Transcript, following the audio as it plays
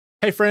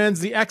Hey friends,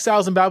 the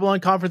Exiles in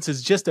Babylon conference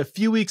is just a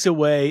few weeks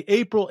away,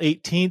 April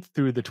 18th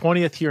through the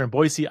 20th here in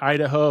Boise,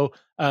 Idaho.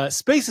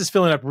 Space is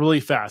filling up really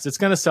fast. It's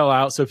going to sell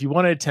out. So if you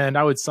want to attend,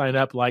 I would sign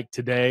up like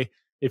today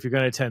if you're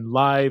going to attend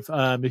live.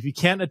 If you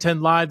can't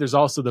attend live, there's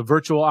also the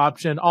virtual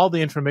option. All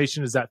the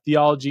information is at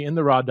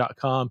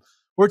theologyintherod.com.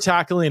 We're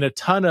tackling a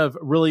ton of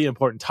really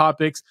important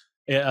topics.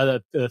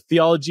 The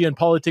theology and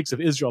politics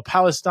of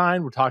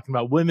Israel-Palestine. We're talking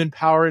about women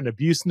power and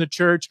abuse in the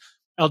church.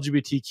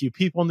 LGBTQ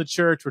people in the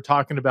church. We're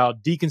talking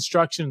about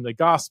deconstruction in the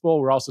gospel.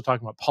 We're also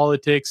talking about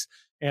politics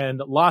and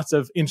lots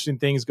of interesting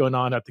things going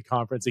on at the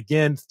conference.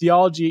 Again,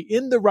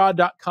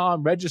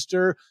 theologyintherod.com.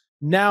 Register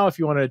now if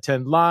you want to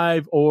attend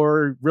live,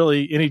 or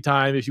really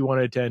anytime if you want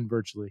to attend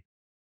virtually.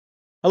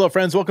 Hello,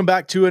 friends. Welcome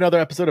back to another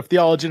episode of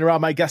Theology in the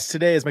Rod. My guest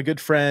today is my good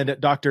friend,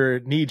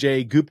 Dr.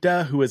 Nijay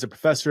Gupta, who is a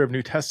professor of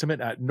New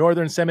Testament at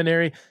Northern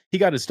Seminary. He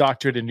got his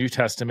doctorate in New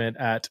Testament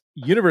at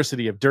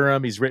University of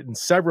Durham. He's written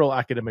several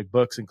academic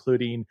books,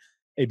 including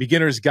A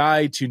Beginner's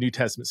Guide to New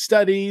Testament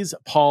Studies,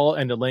 Paul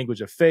and the Language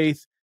of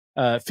Faith,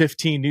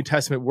 15 New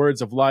Testament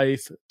Words of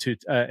Life,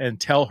 and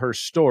Tell Her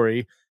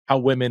Story, How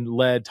Women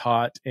Led,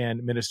 Taught,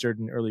 and Ministered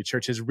in Early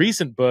Church. His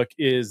recent book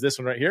is this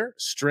one right here,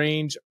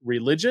 Strange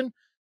Religion.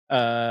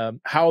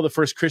 How the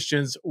First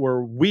Christians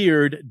Were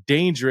Weird,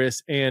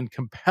 Dangerous, and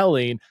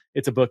Compelling.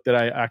 It's a book that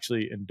I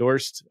actually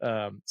endorsed.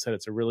 Said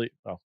it's a really,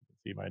 well,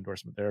 see my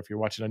endorsement there if you're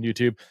watching on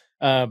YouTube.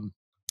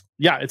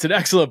 Yeah, it's an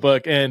excellent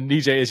book. And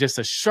Nijay is just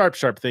a sharp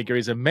thinker.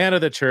 He's a man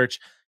of the church.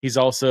 He's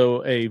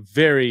also a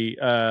very,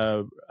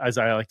 as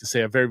I like to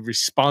say, a very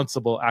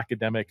responsible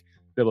academic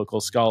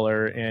biblical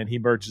scholar, and he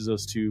merges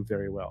those two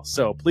very well.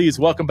 So please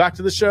welcome back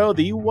to the show,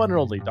 the one and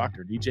only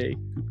Dr. Nijay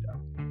Gupta.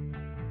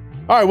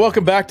 All right,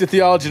 welcome back to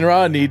Theology in the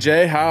Rod,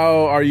 Nijay.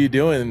 How are you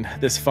doing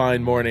this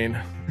fine morning?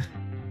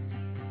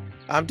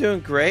 I'm doing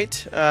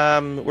great.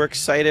 We're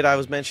excited. I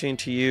was mentioning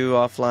to you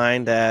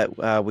offline that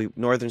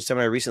Northern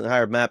Seminary recently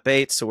hired Matt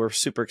Bates, so we're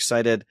super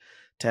excited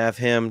to have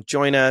him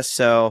join us.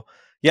 So,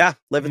 yeah,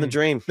 living the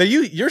dream. Now,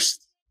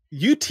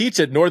 you teach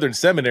at Northern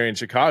Seminary in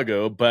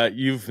Chicago, but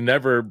you've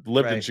never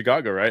lived in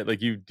Chicago, right? Like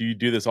do you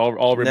do this all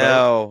remote?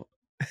 No.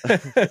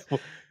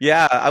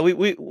 Yeah,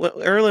 we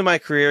early in my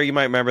career, you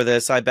might remember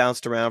this, I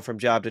bounced around from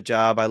job to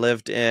job. I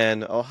lived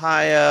in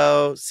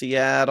Ohio,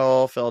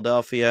 Seattle,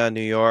 Philadelphia, New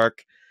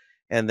York,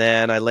 and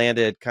then I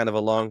landed kind of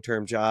a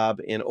long-term job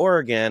in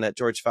Oregon at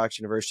George Fox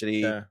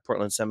University,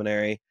 Portland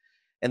Seminary.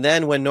 And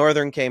then when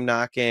Northern came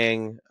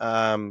knocking, we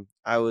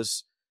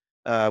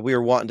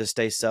were wanting to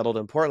stay settled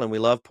in Portland. We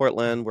love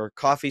Portland. We're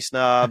coffee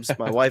snobs.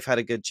 My wife had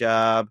a good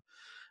job.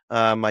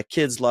 My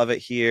kids love it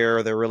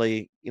here. They're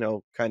really,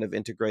 kind of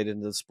integrated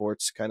into the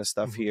sports kind of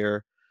stuff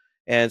here.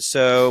 And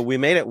so we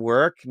made it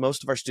work.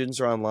 Most of our students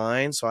are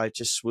online. So I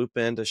just swoop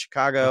into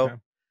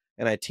Chicago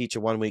and I teach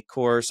a 1-week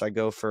course. I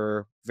go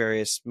for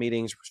various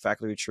meetings,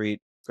 faculty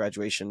retreat,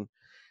 graduation.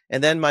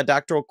 And then my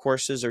doctoral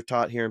courses are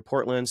taught here in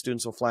Portland.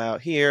 Students will fly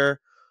out here.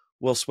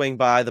 We'll swing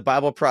by the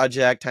Bible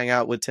Project, hang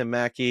out with Tim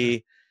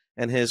Mackey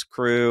and his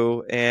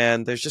crew,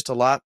 and there's just a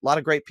lot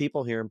of great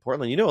people here in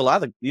Portland. You know a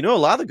lot of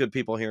the good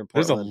people here in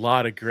Portland. There's a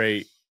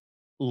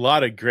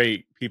lot of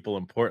great people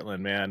in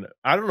Portland, man.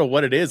 I don't know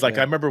what it is. Like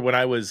I remember when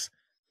I've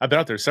been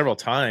out there several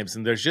times,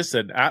 and there's just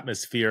an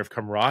atmosphere of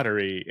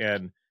camaraderie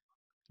and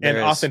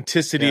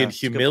authenticity and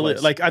humility.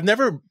 Like I've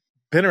never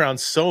been around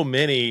so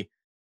many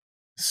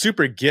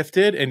super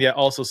gifted and yet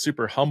also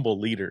super humble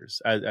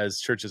leaders as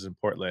churches in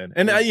Portland.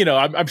 And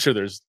I'm sure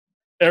there's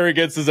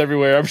arrogance is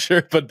everywhere, I'm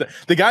sure, but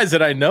the guys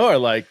that I know are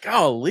like,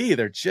 golly,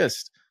 they're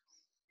just,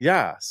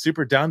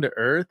 super down to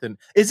earth. And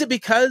is it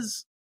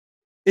because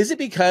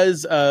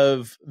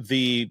of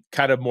the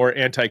kind of more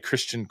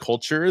anti-Christian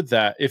culture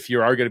that if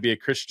you are going to be a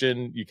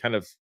Christian, you kind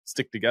of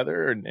stick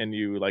together and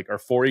you like are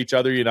for each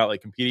other, you're not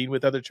like competing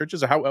with other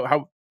churches? Or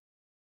how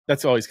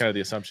that's always kind of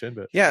the assumption,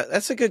 but yeah,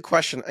 that's a good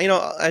question.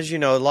 As you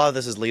know, a lot of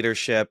this is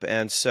leadership.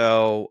 And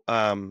so,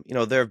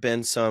 there have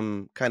been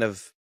some kind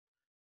of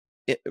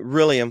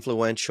really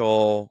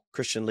influential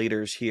Christian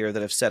leaders here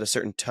that have set a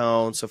certain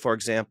tone. So, for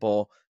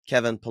example,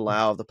 Kevin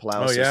Palau of the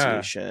Palau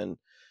Association,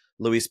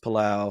 Luis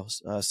Palau,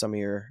 some of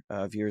your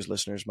viewers,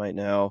 listeners might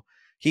know.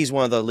 He's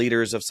one of the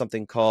leaders of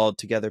something called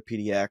Together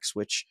PDX,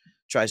 which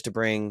tries to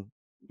bring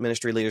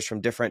ministry leaders from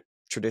different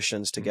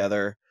traditions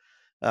together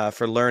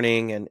for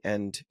learning.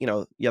 And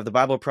you have the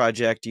Bible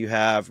Project. You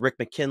have Rick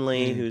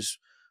McKinley, who's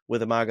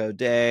with Imago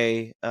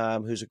Dei,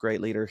 who's a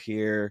great leader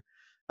here.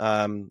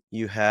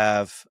 You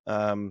have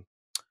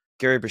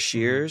Gary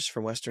Bashirs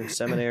from Western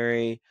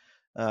Seminary,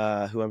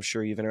 who I'm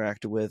sure you've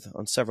interacted with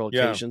on several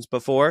occasions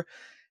before.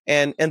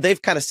 And they've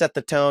kind of set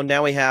the tone.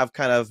 Now we have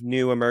kind of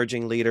new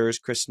emerging leaders,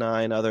 Chris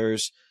Nye and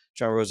others,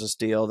 John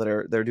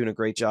Rosensteel, they're doing a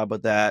great job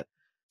with that.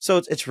 So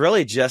it's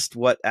really just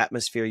what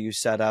atmosphere you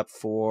set up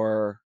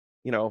for,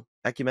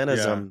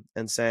 ecumenism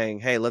and saying,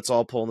 hey, let's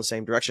all pull in the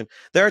same direction.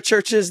 There are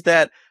churches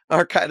that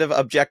are kind of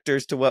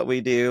objectors to what we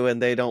do and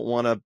they don't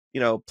want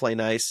to, play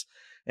nice.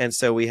 And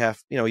so we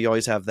have, you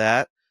always have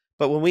that.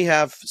 But when we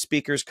have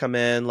speakers come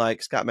in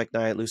like Scott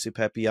McKnight, Lucy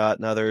Pepiot,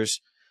 and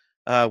others,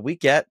 we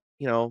get,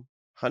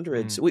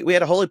 hundreds. We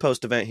had a Holy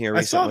Post event here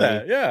recently. I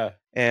saw that, yeah.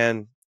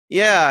 And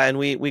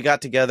we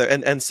got together,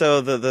 and so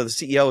the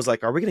CEO was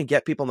like, "Are we going to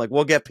get people?" I'm like,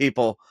 "We'll get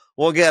people.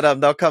 We'll get them.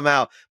 They'll come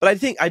out."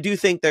 But I do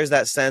think there's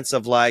that sense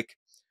of like,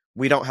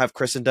 we don't have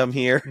Christendom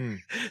here,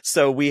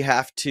 so we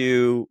have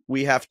to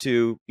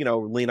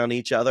lean on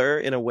each other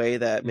in a way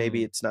that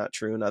maybe it's not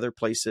true in other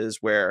places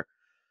where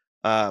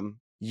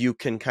you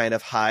can kind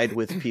of hide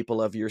with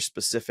people of your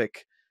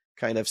specific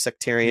kind of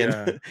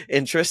sectarian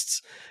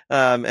interests.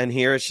 And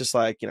here it's just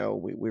like,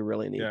 we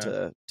really need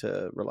to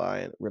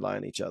rely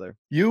on each other.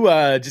 You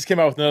just came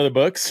out with another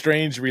book,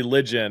 Strange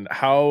Religion.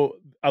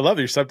 I love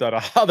your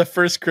subtitle, How the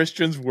First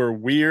Christians Were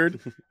Weird,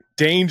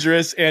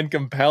 Dangerous, and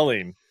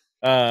Compelling.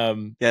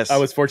 Yes. I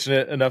was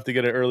fortunate enough to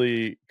get an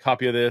early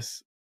copy of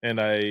this, and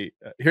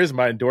here's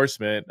my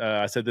endorsement.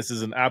 I said, this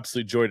is an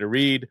absolute joy to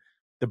read.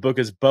 The book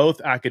is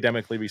both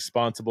academically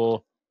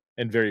responsible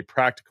and very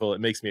practical.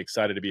 It makes me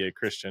excited to be a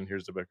Christian.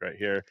 Here's the book right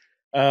here.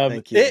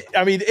 Thank you.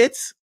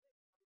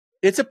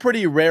 It's a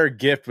pretty rare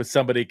gift with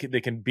somebody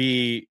that can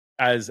be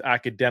as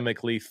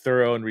academically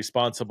thorough and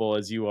responsible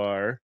as you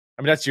are.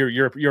 I mean, that's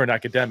you're an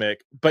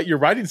academic, but your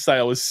writing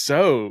style is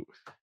so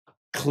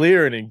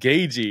clear and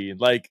engaging.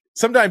 Like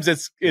sometimes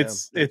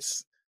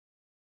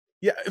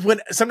when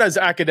sometimes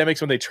academics,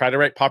 when they try to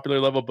write popular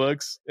level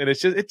books, and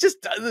it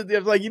just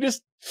doesn't, like,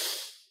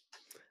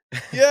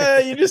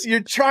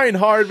 you're trying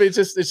hard, but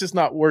it's just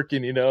not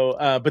working,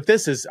 but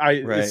this is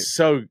it's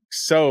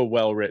so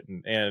well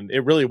written, and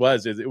it really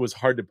was. It was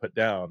hard to put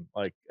down.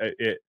 Like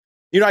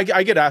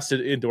I get asked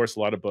to endorse a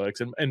lot of books,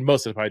 and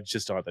most of the time I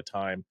just don't have the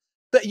time.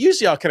 But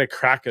usually I'll kind of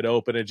crack it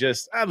open and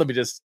just let me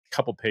just a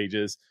couple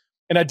pages.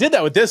 And I did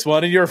that with this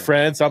one, and you're a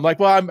friend, so I'm like,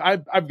 well,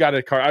 I've got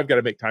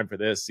to make time for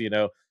this,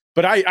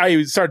 But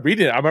I started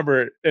reading it. I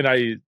remember, and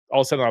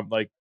all of a sudden I'm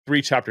like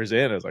 3 chapters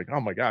in. I was like, oh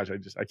my gosh,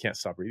 I can't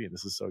stop reading.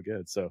 This is so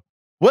good. So,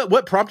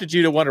 what prompted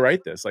you to want to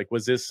write this? Like,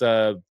 was this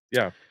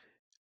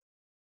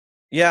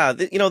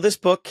this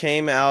book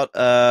came out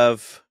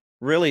of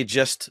really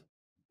just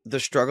the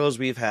struggles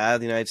we've had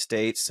in the United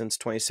States since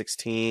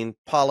 2016,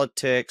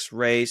 politics,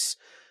 race,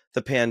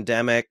 the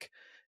pandemic.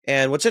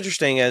 And what's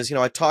interesting is,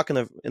 I talk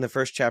in the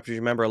first chapter, you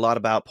remember, a lot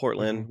about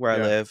Portland, where I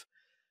live.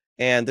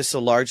 And this is a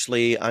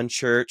largely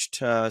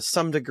unchurched,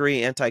 some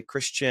degree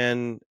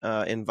anti-Christian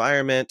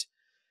environment.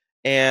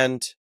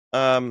 And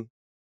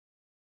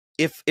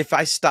if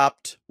I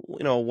stopped,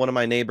 one of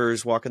my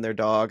neighbors walking their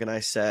dog, and I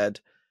said,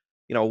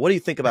 what do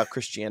you think about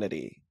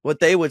Christianity? What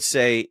they would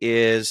say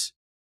is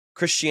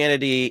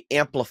Christianity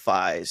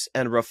amplifies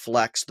and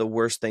reflects the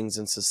worst things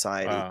in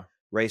society.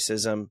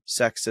 Racism,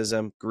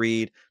 sexism,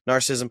 greed,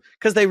 narcissism,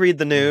 because they read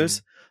the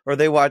news or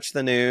they watch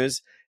the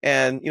news.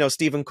 And,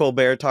 Stephen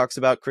Colbert talks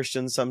about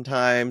Christians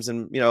sometimes,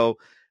 and,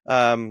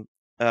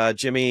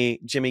 Jimmy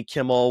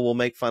Kimmel will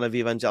make fun of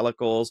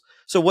evangelicals.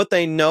 So what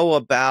they know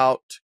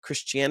about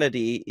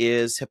Christianity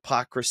is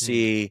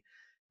hypocrisy,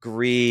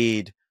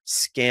 greed,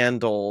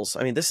 scandals.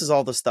 I mean, this is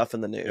all the stuff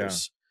in the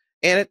news.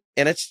 And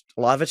it's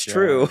a lot of it's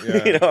true.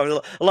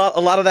 A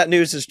lot of that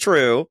news is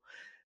true.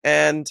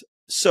 And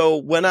so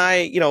when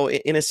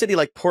in a city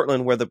like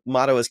Portland, where the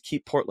motto is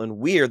keep Portland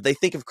weird, they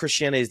think of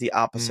Christianity as the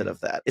opposite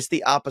of that. It's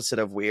the opposite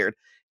of weird.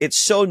 It's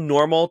so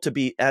normal to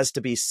be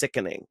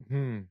sickening.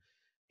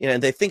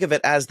 And they think of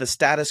it as the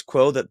status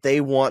quo that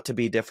they want to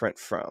be different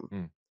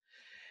from.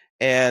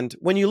 And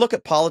when you look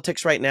at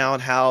politics right now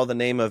and how the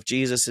name of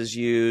Jesus is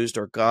used,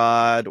 or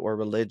God, or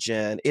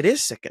religion, it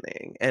is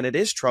sickening and it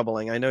is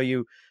troubling. I know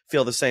you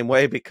feel the same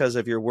way because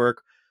of your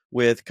work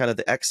with kind of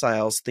the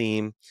exiles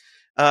theme.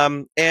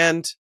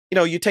 And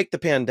you take the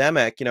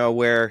pandemic,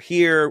 where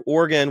here,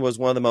 Oregon was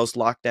one of the most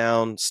locked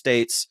down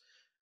states.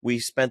 We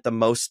spent the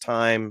most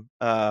time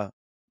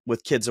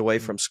with kids away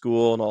from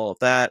school and all of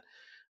that.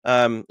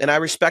 And I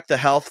respect the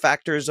health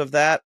factors of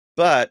that.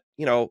 But,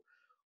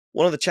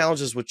 one of the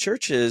challenges with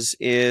churches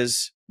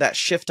is that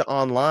shift to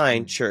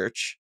online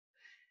church.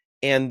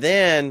 And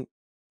then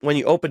when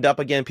you opened up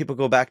again, people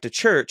go back to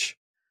church.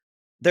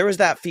 There was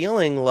that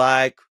feeling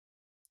like,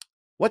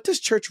 what does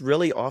church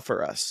really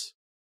offer us?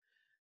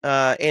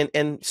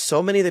 And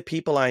so many of the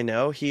people I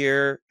know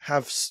here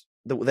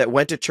that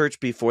went to church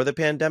before the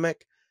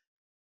pandemic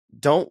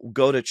don't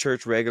go to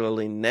church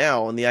regularly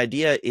now. And the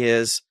idea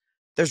is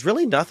there's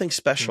really nothing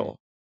special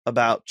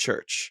about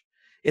church.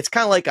 It's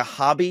kind of like a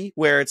hobby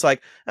where it's like,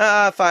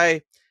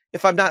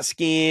 if I'm not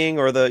skiing,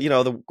 or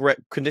the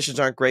conditions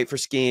aren't great for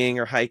skiing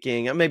or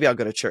hiking, maybe I'll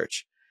go to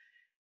church.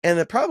 And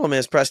the problem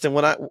is, Preston,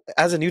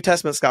 as a New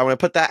Testament scholar, when I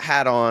put that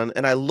hat on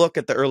and I look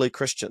at the early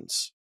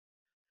Christians,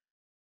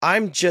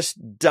 I'm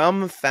just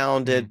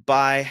dumbfounded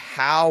by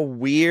how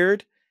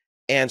weird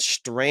and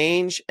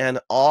strange and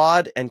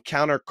odd and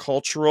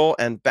countercultural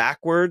and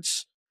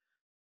backwards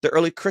the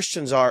early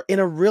Christians are, in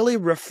a really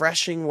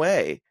refreshing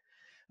way.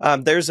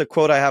 There's a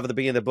quote I have at the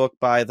beginning of the book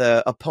by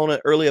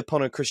the early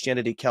opponent of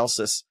Christianity,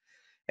 Celsus.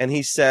 And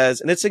he says,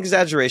 and it's an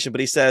exaggeration,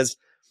 but he says,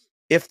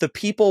 if the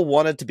people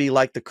wanted to be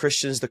like the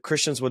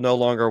Christians would no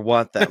longer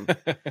want them.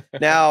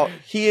 Now,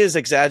 he is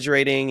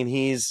exaggerating, and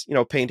he's,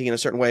 painting in a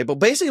certain way. But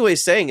basically what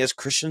he's saying is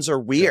Christians are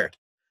weird.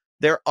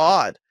 They're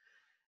odd.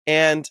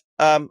 And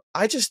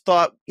I just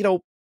thought,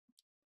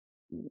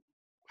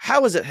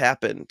 how has it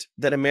happened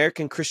that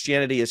American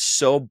Christianity is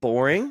so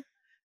boring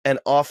and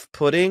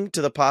off-putting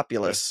to the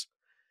populace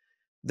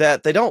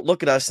that they don't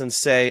look at us and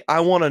say,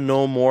 I want to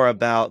know more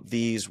about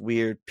these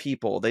weird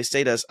people? They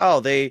say to us, oh,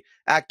 they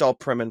act all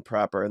prim and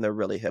proper, and they're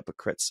really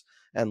hypocrites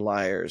and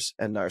liars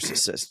and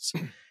narcissists.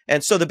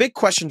 And so the big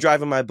question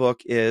driving my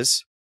book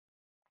is,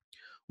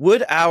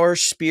 would our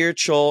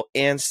spiritual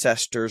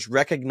ancestors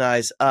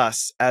recognize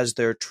us as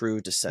their true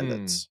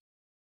descendants?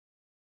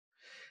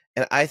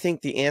 And I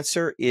think the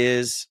answer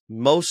is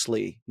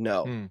mostly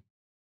no.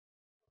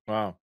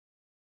 Wow.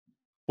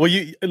 Well,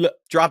 you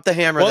drop the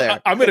hammer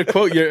there. I'm going to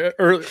quote you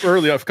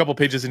early, a couple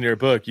pages in your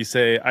book. You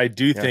say, I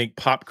do think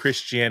pop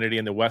Christianity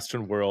in the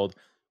Western world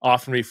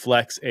often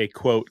reflects a,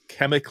 quote,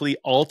 chemically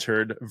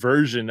altered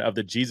version of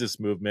the Jesus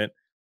movement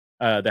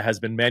that has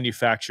been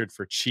manufactured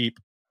for cheap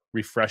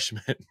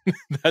refreshment.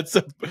 That's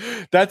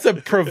a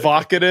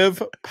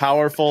provocative,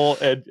 powerful,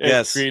 and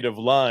creative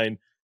line.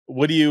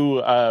 What do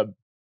you...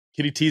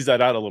 can you tease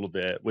that out a little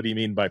bit? What do you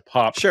mean by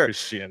pop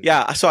Christianity?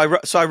 Yeah, so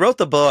I wrote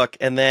the book,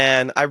 and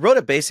then I wrote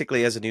it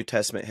basically as a New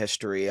Testament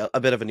history, a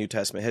bit of a New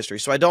Testament history.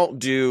 So I don't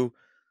do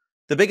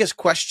the biggest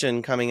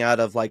question coming out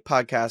of like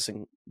podcasts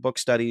and book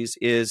studies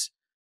is,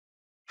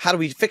 how do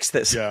we fix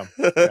this? Yeah.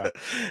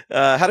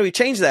 How do we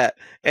change that?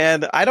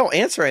 And I don't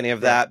answer any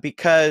of that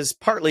because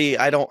partly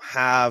I don't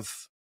have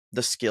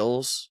the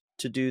skills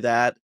to do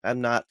that.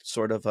 I'm not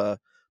sort of a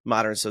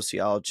modern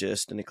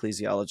sociologist and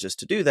ecclesiologist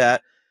to do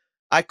that.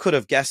 I could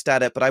have guessed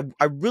at it, but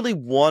I really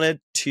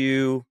wanted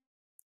to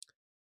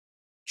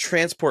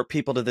transport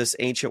people to this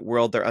ancient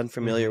world they're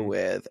unfamiliar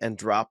with and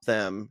drop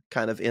them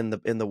kind of in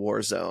the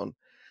war zone,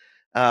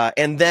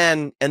 and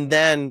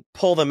then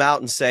pull them out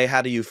and say,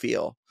 how do you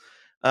feel?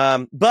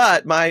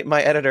 But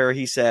my editor,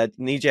 he said,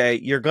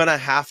 Nijay, you're gonna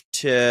have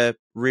to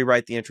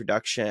rewrite the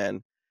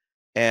introduction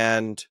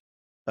and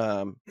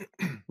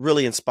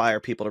really inspire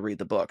people to read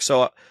the book.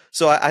 So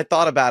I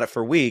thought about it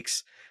for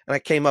weeks. And I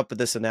came up with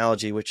this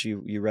analogy, which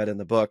you read in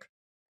the book.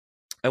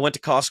 I went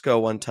to Costco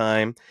one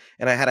time,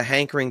 and I had a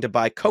hankering to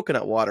buy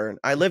coconut water. And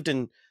I lived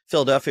in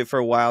Philadelphia for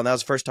a while, and that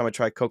was the first time I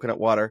tried coconut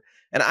water.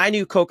 And I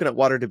knew coconut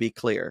water to be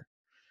clear.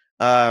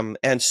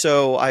 And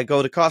so I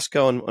go to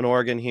Costco in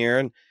Oregon here,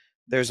 and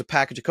there's a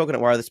package of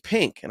coconut water that's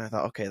pink. And I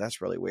thought, okay,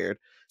 that's really weird.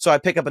 So I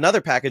pick up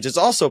another package. It's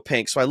also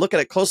pink. So I look at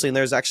it closely, and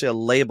there's actually a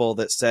label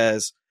that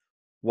says,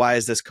 why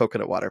is this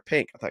coconut water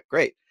pink? I thought,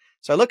 great.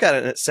 So I look at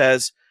it, and it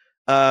says,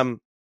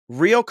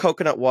 real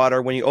coconut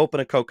water, when you open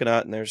a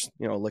coconut and there's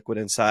liquid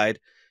inside,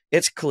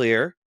 it's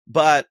clear,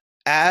 but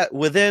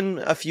within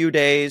a few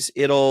days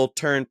it'll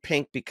turn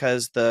pink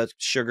because the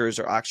sugars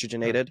are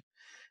oxygenated.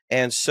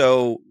 And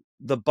so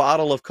the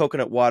bottle of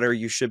coconut water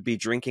you should be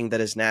drinking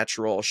that is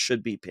natural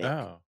should be pink,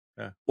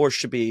 or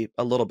should be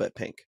a little bit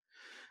pink,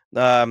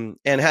 and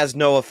has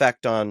no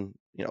effect on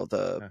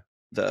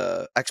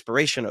the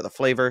expiration or the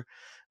flavor.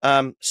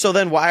 So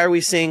then why are we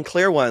seeing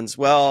clear ones?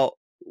 Well,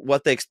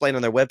 what they explain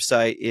on their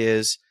website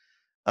is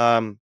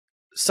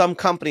some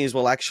companies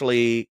will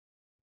actually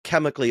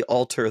chemically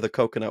alter the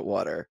coconut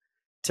water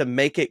to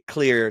make it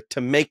clear,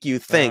 to make you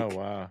think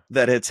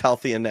that it's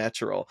healthy and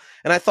natural.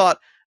 And I thought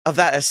of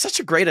that as such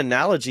a great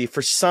analogy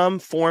for some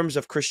forms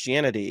of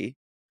Christianity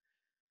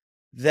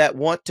that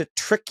want to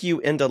trick you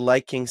into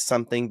liking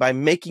something by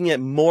making it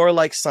more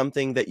like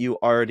something that you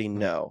already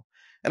know.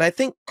 And I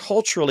think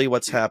culturally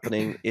what's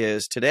happening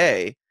is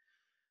today,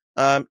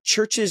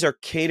 churches are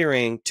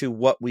catering to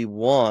what we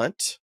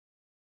want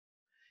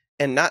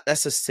and not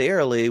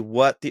necessarily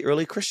what the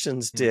early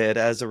Christians did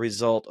as a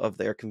result of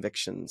their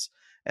convictions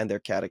and their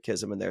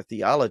catechism and their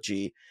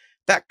theology.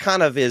 That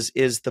kind of is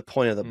the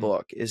point of the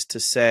book, is to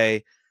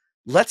say,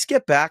 let's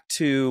get back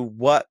to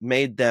what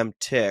made them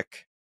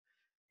tick.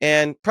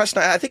 And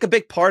Preston, I think a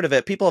big part of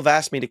it, people have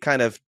asked me to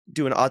kind of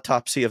do an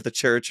autopsy of the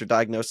church or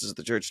diagnosis of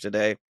the church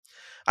today.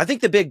 I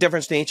think the big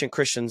difference in ancient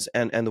Christians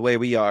and the way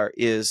we are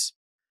is,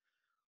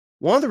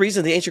 one of the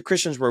reasons the ancient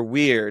Christians were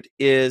weird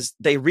is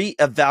they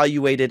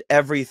reevaluated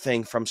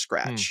everything from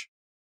scratch.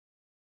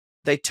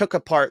 They took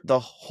apart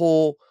the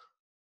whole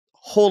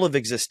of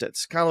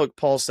existence. Kind of like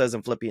Paul says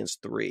in Philippians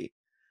 3.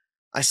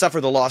 I suffer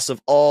the loss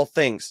of all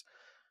things.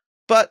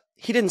 But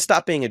he didn't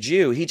stop being a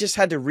Jew. He just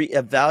had to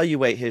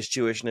reevaluate his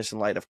Jewishness in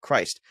light of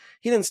Christ.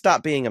 He didn't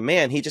stop being a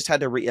man. He just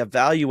had to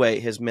reevaluate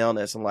his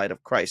maleness in light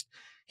of Christ.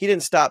 He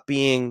didn't stop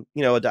being,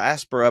 a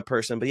diaspora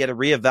person, but he had to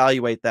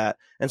reevaluate that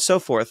and so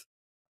forth.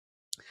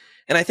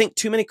 And I think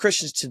too many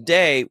Christians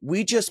today,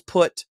 we just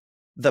put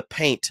the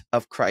paint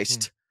of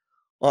Christ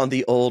on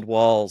the old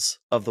walls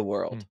of the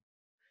world.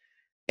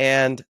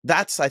 And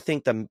that's, I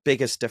think, the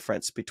biggest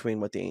difference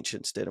between what the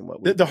ancients did and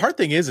what we did. The hard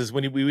thing is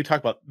when we talk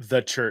about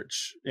the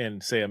church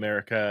in, say,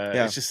 America,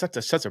 it's just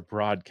such a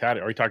broad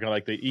category. Are we talking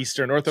like the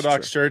Eastern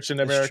Orthodox Church in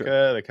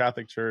America, the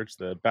Catholic Church,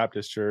 the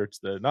Baptist Church,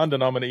 the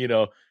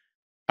non-denominational,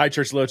 high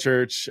church, low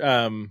church?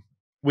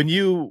 When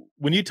you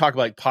talk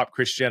about like pop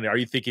Christianity, are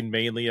you thinking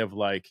mainly of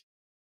like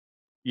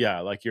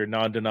your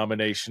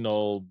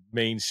non-denominational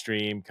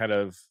mainstream kind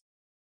of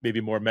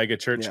maybe more mega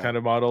church Yeah. kind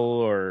of model,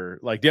 or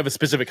like, do you have a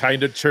specific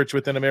kind of church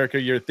within America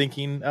you're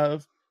thinking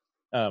of?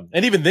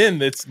 And even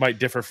then, it might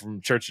differ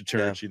from church to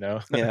Yeah. church, you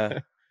know? Yeah.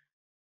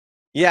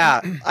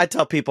 Yeah, I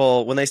tell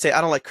people when they say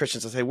I don't like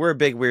Christians, I say we're a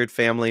big weird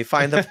family.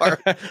 Find the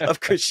part of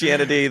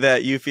Christianity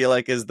that you feel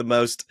like is the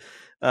most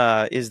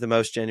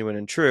genuine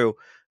and true.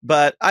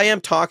 But I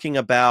am talking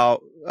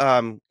about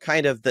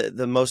kind of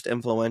the most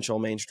influential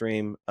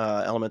mainstream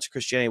elements of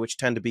Christianity, which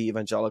tend to be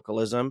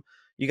evangelicalism.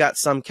 You got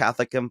some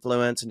Catholic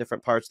influence in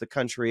different parts of the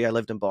country. I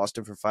lived in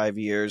Boston for 5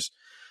 years.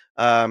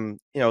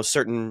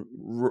 Certain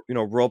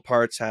rural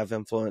parts have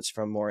influence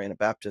from more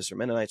Anabaptists or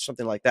Mennonites,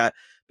 something like that.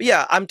 But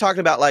yeah, I'm talking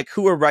about like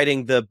who are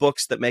writing the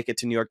books that make it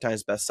to New York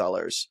Times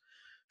bestsellers,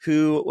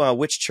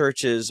 which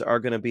churches are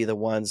going to be the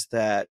ones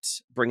that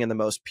bring in the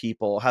most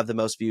people, have the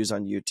most views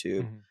on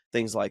YouTube,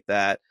 things like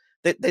that.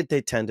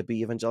 They tend to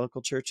be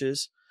evangelical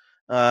churches.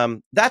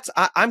 I'm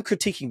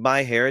critiquing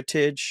my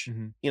heritage.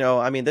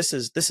 I mean, this.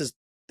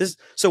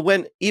 So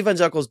when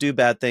evangelicals do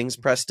bad things,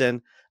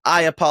 Preston,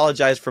 I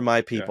apologize for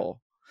my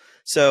people.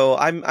 So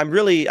I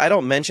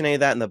don't mention any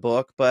of that in the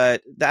book,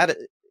 but that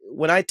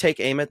when I take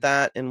aim at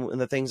that and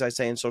the things I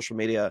say in social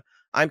media,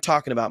 I'm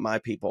talking about my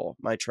people,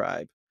 my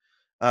tribe.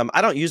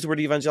 I don't use the word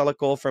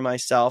evangelical for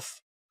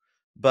myself,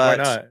 but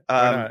Why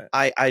not?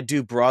 I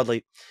do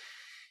broadly.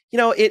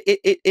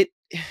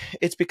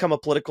 It's become a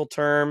political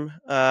term,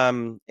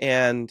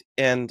 and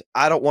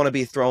I don't want to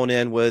be thrown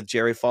in with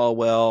Jerry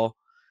Falwell,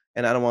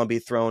 and I don't want to be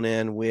thrown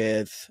in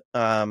with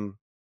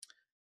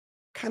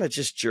kind of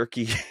just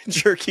jerky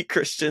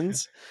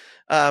Christians.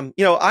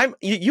 You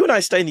and I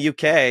stay in the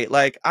UK.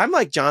 Like I'm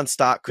like John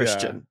Stott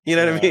Christian. You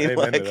know what I mean?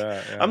 Like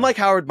I'm like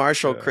Howard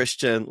Marshall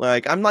Christian.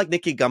 Like I'm like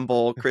Nicky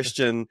Gumbel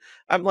Christian.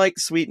 I'm like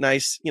sweet,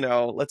 nice,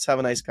 let's have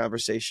a nice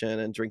conversation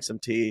and drink some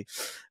tea.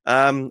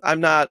 I'm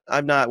not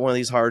one of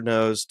these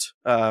hard-nosed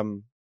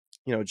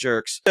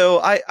jerks. So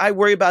I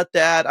worry about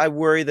that. I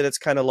worry that it's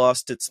kind of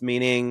lost its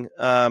meaning.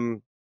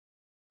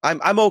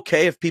 I'm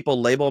okay if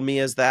people label me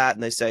as that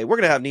and they say we're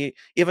going to have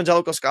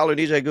evangelical scholar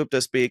Nijay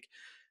Gupta speak.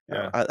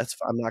 I'm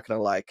not going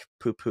to like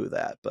poo-poo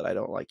that, but I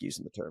don't like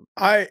using the term.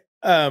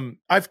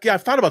 I've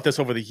thought about this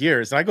over the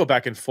years, and I go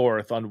back and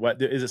forth on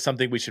what is it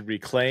something we should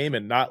reclaim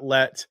and not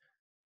let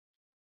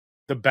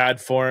the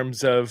bad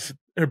forms of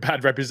or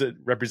bad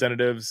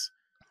representatives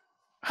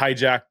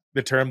hijack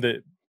the term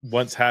that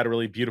once had a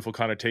really beautiful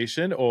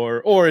connotation,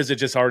 or is it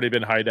just already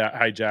been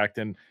hijacked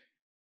and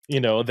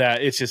that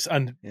it's just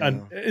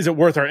is it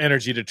worth our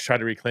energy to try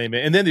to reclaim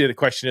it? And then the other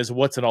question is,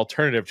 what's an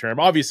alternative term?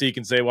 Obviously you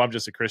can say, well, I'm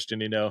just a Christian,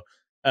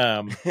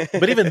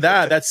 but even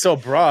that's so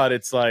broad.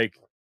 It's like,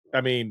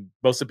 I mean,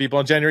 most of the people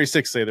on January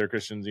 6th say they're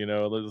Christians,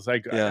 it's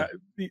like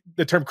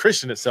the term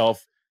Christian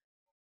itself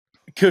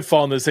could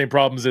fall into the same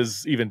problems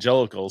as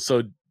evangelical.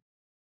 So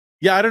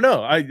yeah, I don't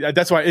know.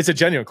 That's why it's a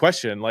genuine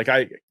question. Like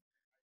I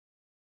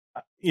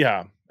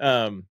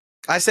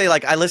say,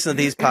 like, I listen to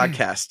these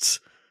podcasts.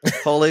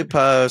 Holy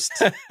Post,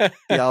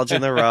 Theology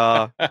in the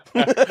Raw.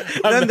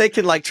 Then they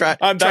can like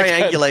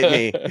triangulate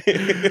me.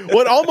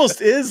 What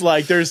almost is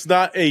like there's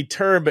not a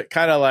term, but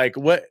kind of like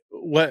what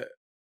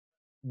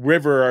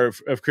river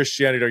of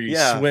Christianity are you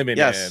swimming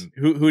in?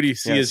 Who do you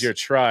see as your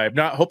tribe?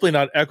 Hopefully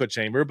not echo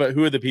chamber, but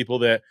who are the people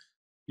that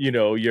you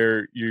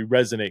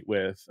resonate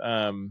with?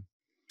 Well,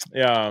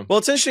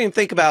 it's interesting to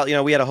think about.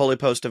 We had a Holy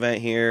Post event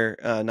here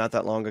not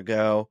that long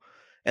ago.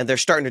 And they're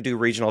starting to do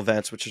regional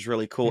events, which is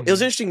really cool. It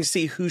was interesting to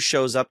see who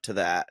shows up to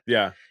that.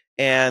 Yeah.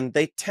 And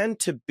they tend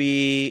to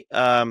be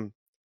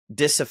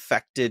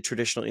disaffected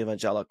traditional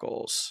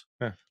evangelicals,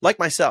 like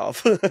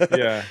myself,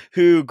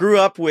 who grew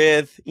up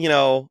with,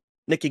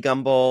 Nicky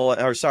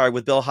Gumbel,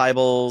 with Bill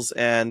Hybels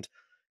and,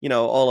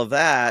 all of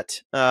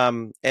that.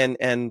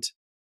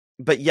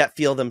 But yet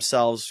feel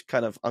themselves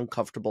kind of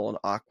uncomfortable and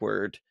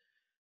awkward,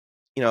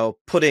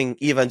 putting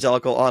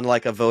evangelical on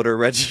like a voter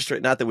registry.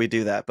 Not that we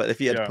do that, but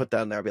if you had to put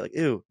down there, I'd be like,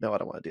 ew, no, I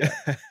don't want to do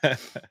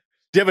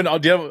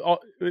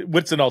that.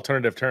 What's an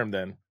alternative term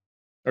then?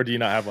 Or do you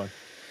not have one?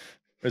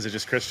 Or is it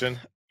just Christian?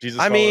 Jesus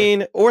follower?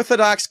 Mean,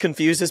 Orthodox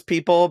confuses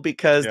people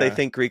because they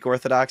think Greek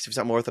Orthodox, if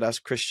something Orthodox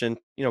Christian,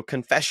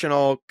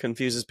 confessional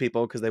confuses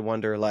people because they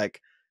wonder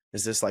like,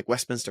 is this like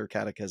Westminster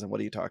Catechism? What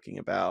are you talking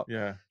about?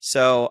 Yeah.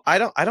 So I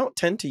don't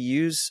tend to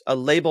use a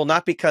label,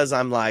 not because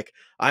I'm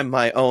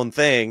my own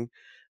thing,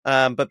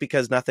 but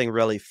because nothing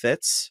really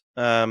fits.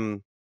 I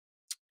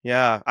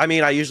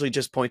mean, I usually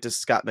just point to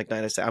Scott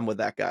McKnight and say, I'm with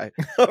that guy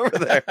over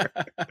there.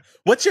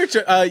 What's your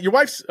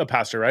wife's a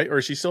pastor, right? Or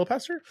is she still a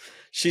pastor?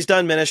 She's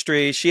done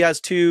ministry. She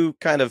has two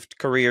kind of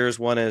careers.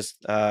 One is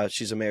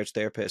she's a marriage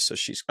therapist, so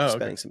she's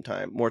spending some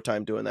more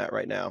time doing that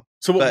right now.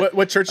 So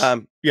what church? I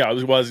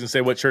was going to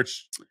say what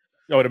church.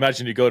 I would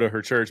imagine you go to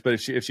her church, but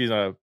if she's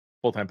not a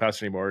full-time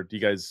pastor anymore,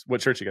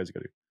 what church do you guys go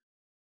to?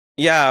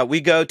 Yeah,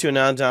 we go to a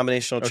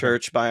non-denominational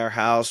church by our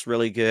house.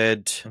 Really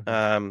good.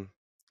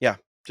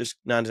 Just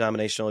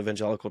non-denominational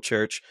evangelical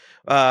church.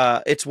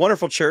 It's a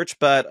wonderful church,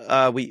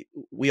 but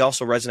we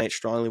also resonate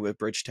strongly with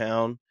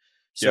Bridgetown.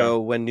 So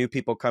when new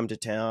people come to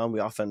town,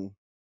 we often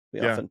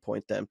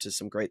point them to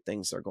some great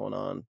things that are going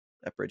on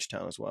at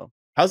Bridgetown as well.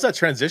 How's that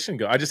transition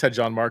go? I just had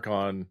John Mark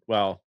on.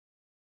 Well,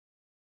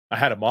 I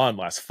had him on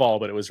last fall,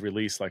 but it was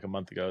released like a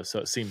month ago, so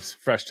it seems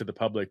fresh to the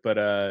public.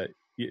 But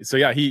so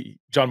yeah,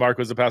 John Mark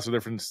was a pastor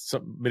there for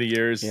many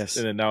years, Yes.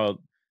 and then now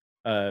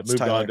moved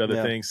Tyler, on to other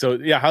yeah. things. So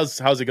yeah,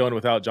 how's it going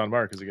without John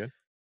Mark? Is it good?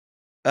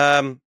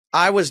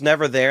 I was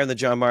never there in the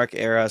John Mark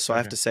era, so I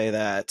have Okay. to say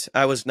that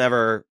I was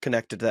never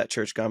connected to that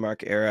church John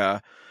Mark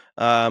era.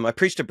 I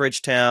preached at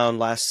Bridgetown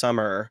last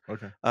summer.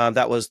 Okay.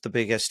 That was the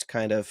biggest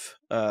kind of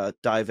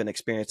dive-in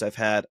experience I've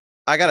had.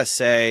 I gotta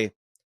say,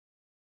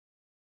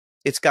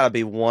 it's got to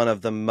be one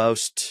of the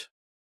most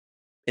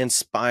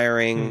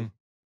inspiring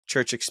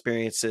church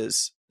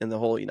experiences in the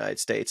whole United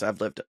States. I've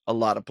lived a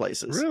lot of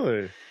places.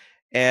 Really?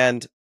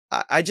 And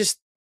I just,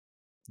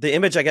 the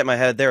image I get in my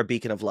head, they're a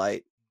beacon of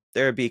light.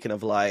 They're a beacon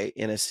of light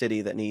in a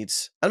city that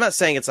needs, I'm not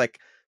saying it's like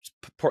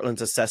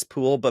Portland's a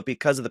cesspool, but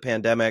because of the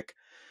pandemic,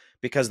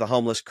 because of the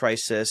homeless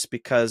crisis,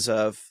 because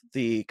of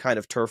the kind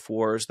of turf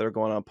wars that are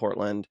going on in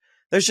Portland,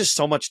 there's just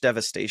so much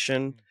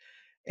devastation.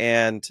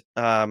 And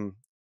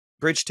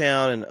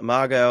Bridgetown and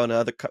Imago and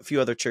a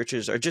few other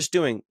churches are just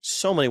doing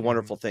so many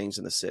wonderful things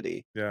in the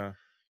city. Yeah.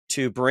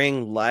 To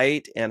bring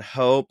light and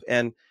hope.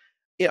 And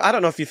you know, I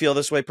don't know if you feel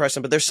this way,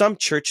 Preston, but there's some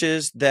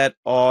churches that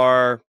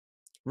are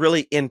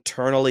really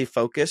internally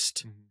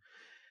focused.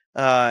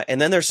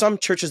 And then there's some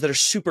churches that are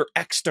super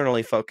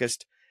externally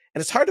focused.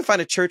 And it's hard to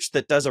find a church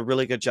that does a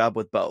really good job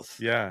with both.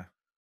 Yeah.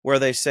 Where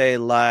they say,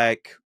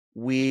 like,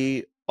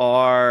 we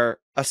are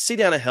a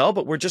city on a hill,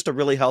 but we're just a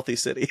really healthy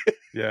city.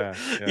 Yeah.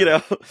 You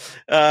know?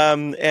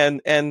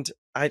 And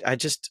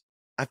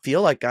I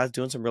feel like God's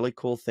doing some really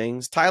cool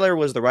things. Tyler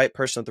was the right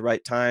person at the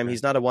right time.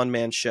 He's not a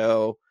one-man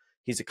show.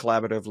 He's a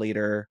collaborative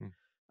leader.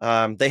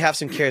 They have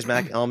some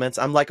charismatic elements.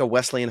 I'm like a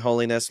Wesleyan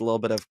holiness, a little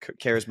bit of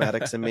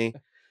charismatics in me,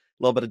 a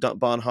little bit of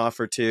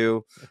Bonhoeffer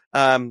too.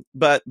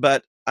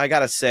 But I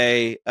gotta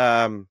say,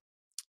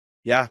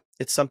 yeah,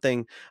 it's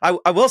something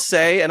I will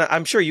say, and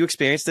I'm sure you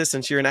experienced this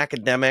since you're an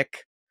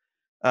academic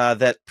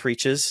that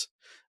preaches,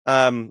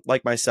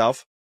 like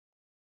myself.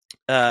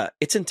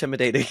 It's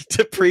intimidating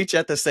to preach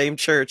at the same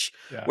church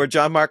where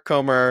John Mark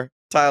Comer,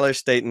 Tyler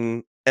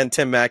Staton, and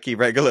Tim Mackey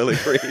regularly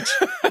preach.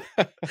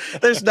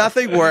 There's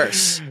nothing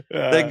worse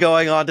than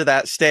going onto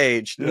that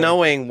stage,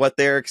 knowing what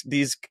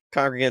these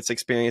congregants'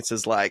 experience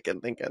is like,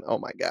 and thinking, "Oh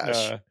my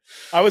gosh!"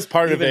 I was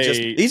part of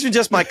even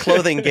just my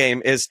clothing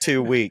game is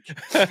too weak.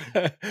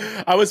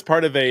 I was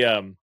part of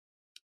a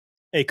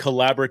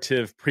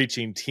collaborative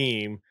preaching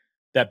team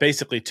that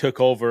basically took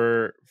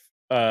over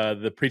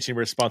the preaching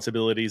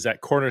responsibilities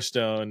at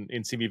Cornerstone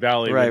in Simi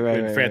Valley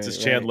when Francis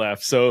Chan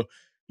left. So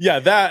yeah,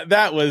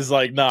 that was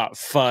like not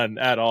fun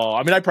at all.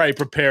 I mean, I probably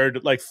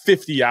prepared like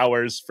 50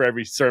 hours for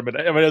every sermon.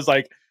 I mean, it was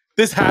like,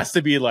 this has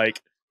to be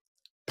like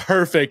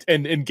perfect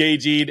and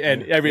engaging,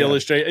 and every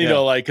illustration, you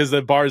know, like, because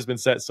the bar has been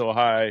set so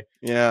high.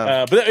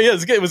 Yeah. But yeah,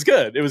 it was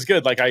good. It was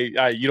good. Like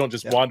you don't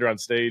just wander on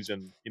stage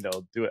and, you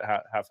know, do it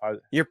half high.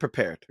 You're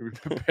prepared. You're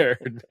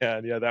prepared,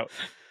 man.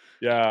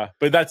 Yeah.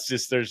 But that's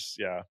just,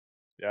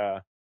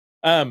 yeah.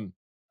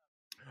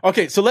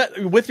 Okay. So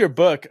with your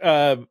book,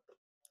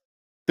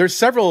 there's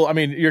several, I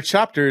mean, your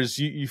chapters,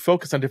 you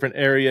focus on different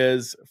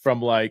areas,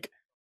 from like,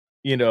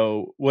 you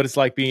know, what it's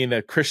like being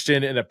a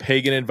Christian in a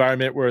pagan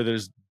environment where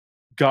there's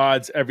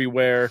gods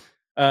everywhere.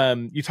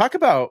 You talk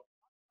about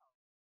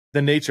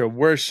the nature of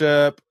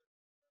worship.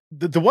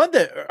 The one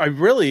that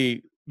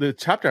the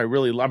chapter I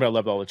really, I mean, I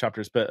love all the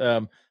chapters, but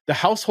the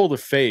household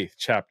of faith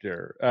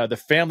chapter, the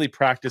family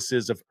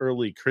practices of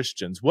early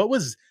Christians. What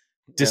was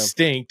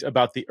distinct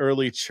about the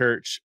early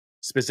church,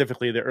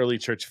 specifically the early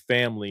church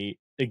family,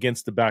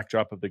 against the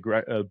backdrop of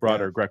the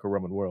broader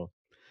Greco-Roman world?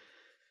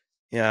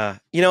 Yeah.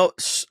 You know,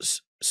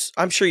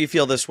 I'm sure you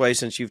feel this way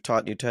since you've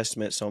taught New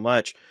Testament so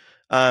much.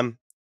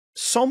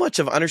 So much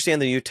of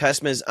understanding the New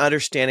Testament is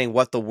understanding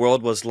what the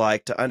world was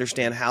like, to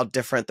understand how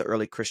different the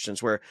early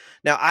Christians were.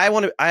 Now, I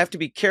have to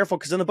be careful,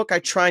 because in the book I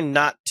try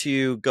not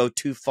to go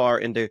too far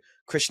into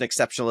Christian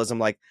exceptionalism,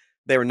 like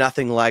they were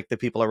nothing like the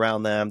people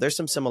around them. There's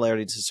some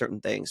similarities to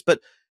certain things, but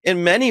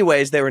in many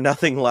ways they were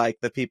nothing like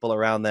the people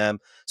around them.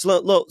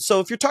 So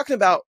if you're talking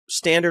about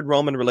standard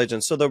Roman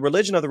religion, so the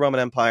religion of the Roman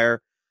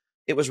Empire,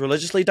 it was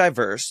religiously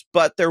diverse,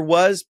 but there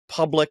was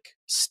public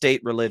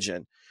state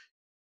religion.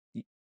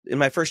 In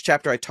my first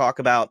chapter, I talk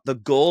about the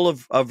goal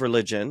of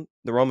religion,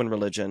 the Roman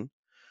religion,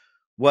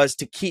 was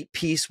to keep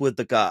peace with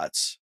the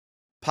gods.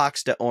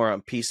 Pax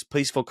Deorum,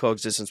 peaceful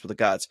coexistence with the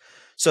gods.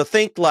 So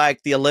think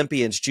like the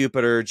Olympians,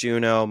 Jupiter,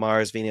 Juno,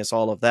 Mars, Venus,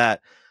 all of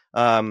that.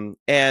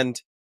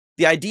 And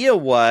the idea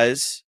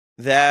was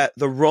that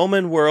the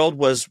Roman world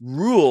was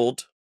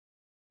ruled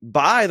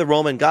by the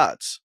Roman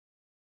gods.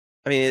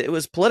 I mean, it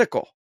was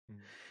political.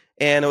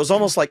 And it was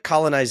almost like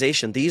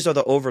colonization. These are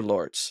the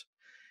overlords.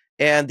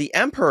 And the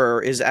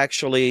emperor is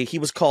actually, he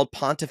was called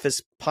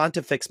Pontifex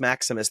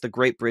Maximus, the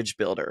great bridge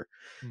builder.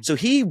 So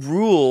he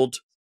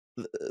ruled,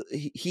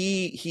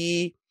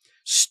 he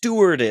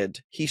stewarded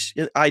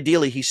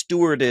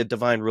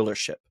divine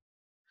rulership.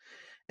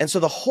 And so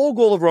the whole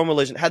goal of Roman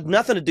religion had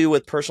nothing to do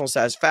with personal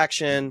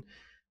satisfaction,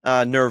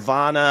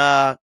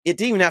 nirvana, it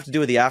didn't even have to do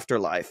with the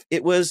afterlife.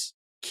 It was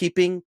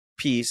keeping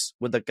peace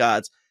with the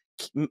gods,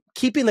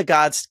 keeping the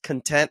gods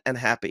content and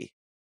happy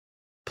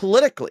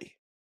politically.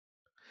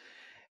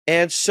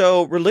 And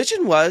so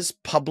religion was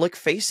public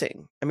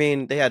facing. I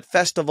mean, they had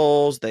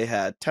festivals, they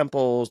had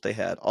temples, they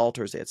had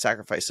altars, they had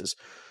sacrifices.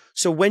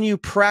 So when you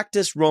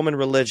practice Roman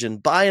religion,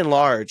 by and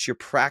large, you're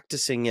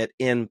practicing it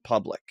in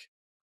public.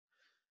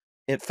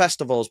 In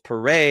festivals,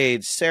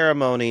 parades,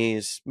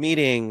 ceremonies,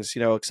 meetings,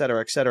 et cetera,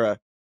 et cetera.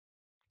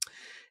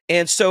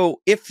 And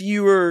so if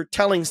you were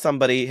telling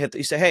somebody,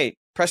 you say, hey,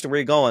 Preston, where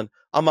are you going?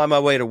 I'm on my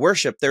way to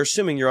worship. They're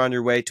assuming you're on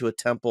your way to a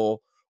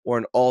temple or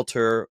an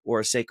altar or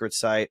a sacred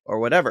site or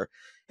whatever.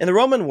 In the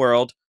Roman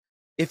world,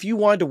 if you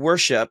wanted to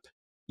worship,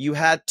 you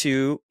had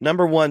to,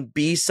 number one,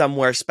 be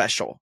somewhere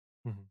special.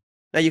 Mm-hmm.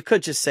 Now, you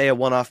could just say a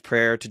one-off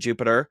prayer to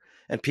Jupiter,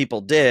 and people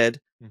did.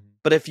 Mm-hmm.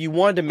 But if you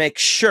wanted to make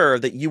sure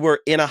that you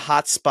were in a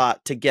hot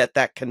spot to get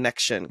that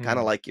connection, kind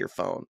of like your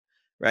phone,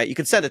 right? You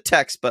could send a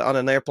text, but on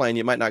an airplane,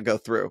 you might not go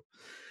through.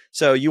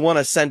 So you want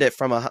to send it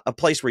from a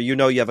place where you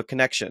know you have a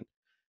connection.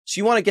 So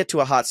you want to get to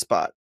a hot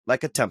spot,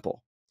 like a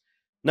temple.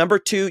 Number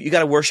two, you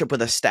got to worship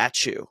with a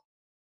statue.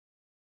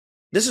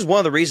 This is one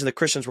of the reasons the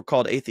Christians were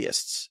called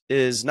atheists,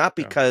 is not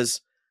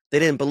because they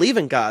didn't believe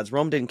in gods.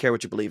 Rome didn't care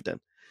what you believed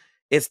in.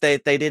 It's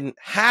that they didn't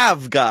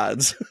have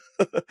gods.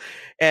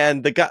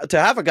 And to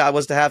have a god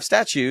was to have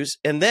statues.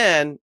 And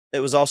then it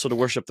was also to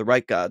worship the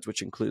right gods,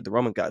 which include the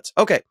Roman gods.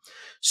 Okay,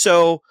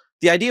 so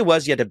the idea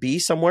was you had to be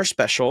somewhere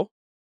special,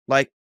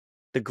 like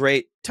the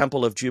great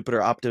temple of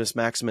Jupiter, Optimus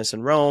Maximus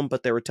in Rome,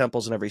 but there were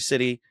temples in every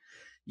city.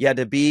 You had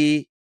to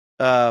be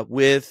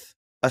with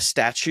a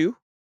statue,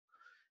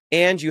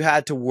 and you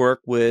had to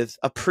work with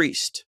a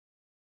priest.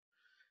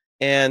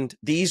 And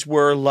these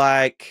were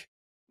like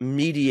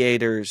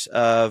mediators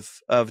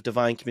of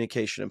divine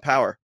communication and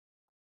power.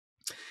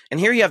 And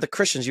here you have the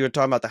Christians. You were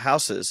talking about the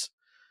houses.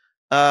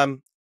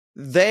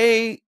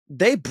 They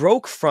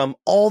broke from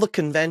all the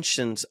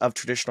conventions of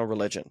traditional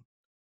religion.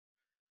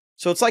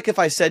 So it's like if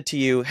I said to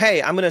you,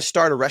 hey, I'm going to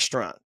start a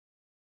restaurant,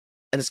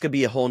 and it's going to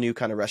be a whole new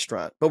kind of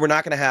restaurant, but we're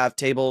not going to have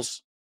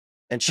tables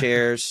and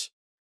chairs.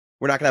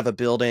 We're not going to have a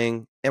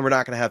building, and we're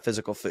not going to have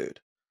physical food.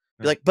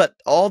 You're like, but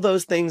all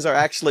those things are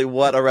actually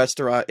what a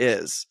restaurant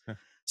is.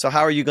 So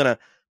how are you going to,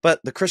 but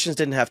the Christians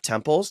didn't have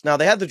temples. Now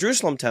they had the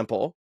Jerusalem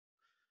temple,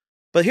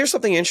 but here's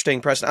something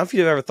interesting, Preston. I don't know if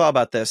you've ever thought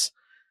about this.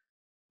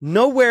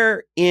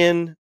 Nowhere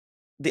in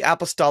the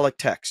apostolic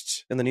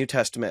texts in the New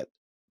Testament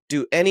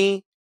do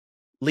any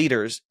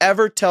leaders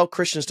ever tell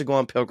Christians to go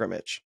on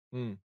pilgrimage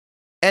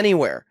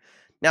anywhere.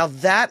 Now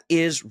that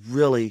is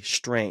really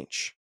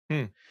strange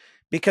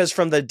because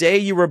from the day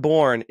you were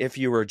born, if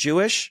you were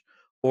Jewish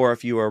or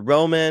if you were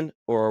Roman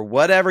or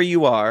whatever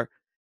you are,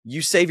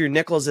 you save your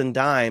nickels and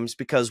dimes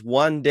because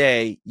one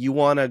day you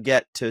want to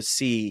get to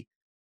see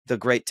the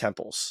great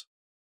temples,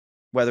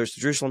 whether it's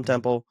the Jerusalem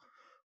temple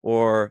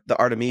or the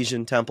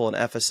Artemision temple in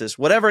Ephesus,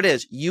 whatever it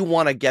is, you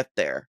want to get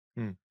there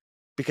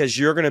because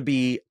you're going to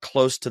be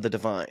close to the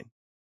divine.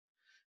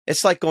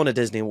 It's like going to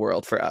Disney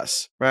World for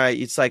us, right?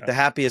 It's like the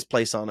happiest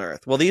place on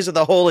earth. Well, these are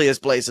the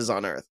holiest places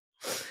on earth.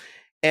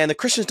 And the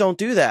Christians don't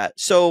do that.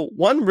 So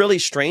one really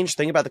strange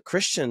thing about the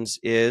Christians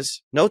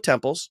is no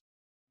temples,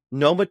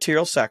 no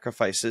material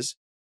sacrifices,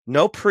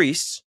 no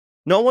priests.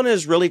 No one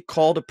is really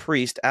called a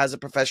priest as a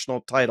professional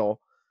title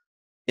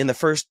in the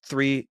first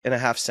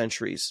 3.5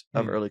 centuries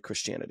of early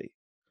Christianity.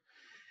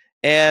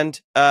 And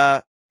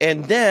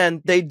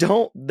then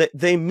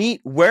they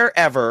meet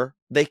wherever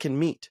they can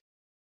meet,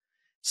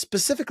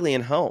 specifically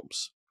in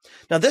homes.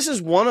 Now, this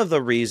is one of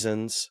the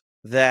reasons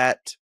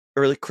that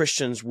early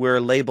Christians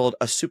were labeled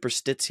a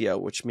superstitio,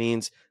 which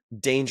means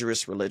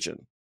dangerous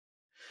religion.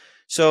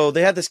 So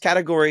they had this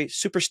category,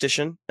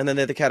 superstition, and then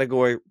they had the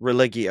category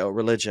religio,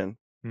 religion.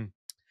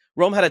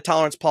 Rome had a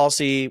tolerance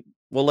policy.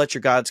 We'll let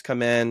your gods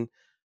come in,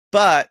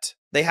 but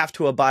they have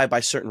to abide by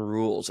certain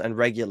rules and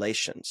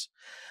regulations.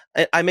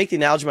 I make the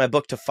analogy in my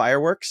book to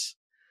fireworks.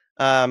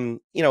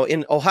 In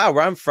Ohio,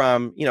 where I'm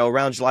from,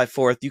 around July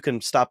 4th, you can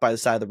stop by the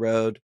side of the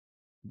road,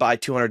 buy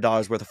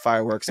 $200 worth of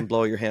fireworks and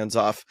blow your hands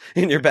off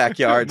in your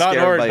backyard.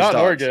 Scare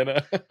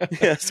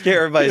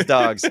everybody's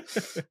dogs.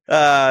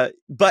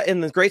 But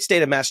in the great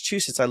state of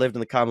Massachusetts, I lived in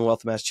the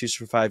Commonwealth of Massachusetts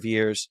for 5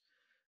 years.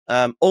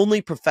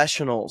 Only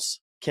professionals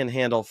can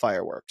handle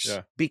fireworks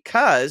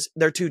because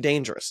they're too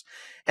dangerous.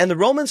 And the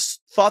Romans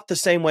thought the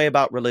same way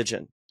about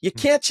religion. You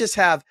can't just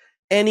have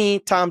any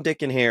Tom,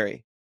 Dick, and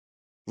Harry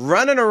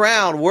running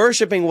around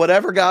worshiping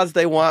whatever gods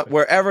they want,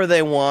 wherever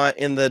they want,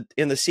 in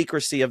the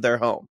secrecy of their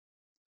home.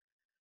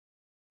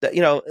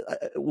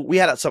 We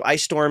had some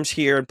ice storms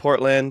here in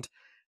Portland,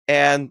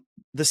 and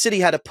the city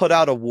had to put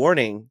out a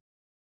warning.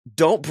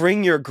 Don't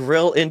bring your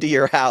grill into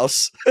your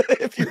house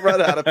if you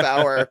run out of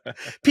power.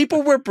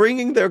 People were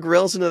bringing their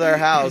grills into their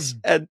house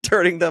and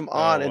turning them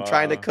on and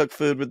trying to cook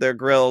food with their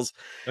grills.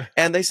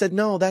 And they said,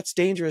 no, that's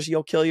dangerous.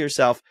 You'll kill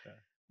yourself.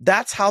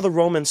 That's how the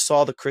Romans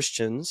saw the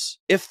Christians,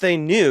 if they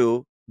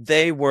knew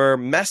they were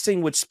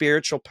messing with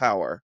spiritual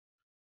power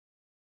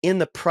in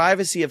the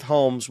privacy of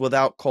homes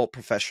without cult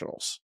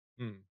professionals.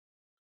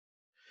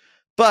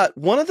 But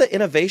one of the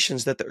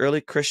innovations that the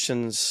early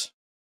Christians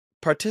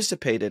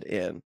participated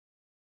in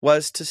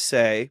was to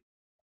say,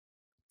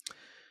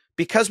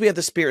 because we have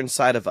the Spirit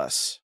inside of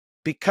us,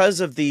 because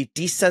of the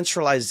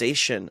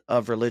decentralization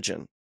of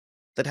religion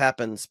that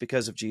happens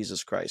because of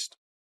Jesus Christ,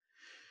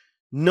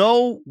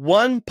 no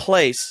one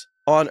place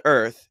on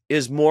earth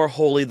is more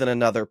holy than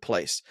another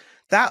place.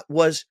 That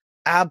was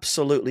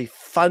absolutely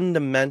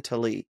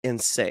fundamentally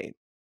insane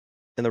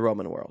in the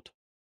Roman world.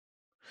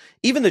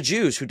 Even the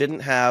Jews, who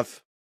didn't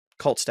have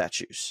cult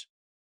statues,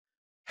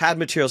 had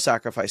material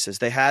sacrifices.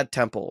 They had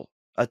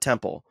a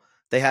temple.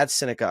 They had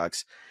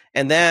synagogues.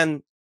 And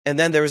then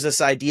there was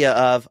this idea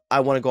of, I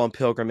want to go on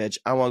pilgrimage.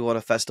 I want to go on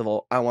a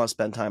festival. I want to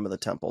spend time in the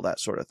temple, that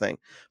sort of thing.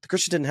 The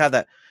Christians didn't have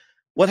that.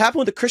 What happened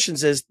with the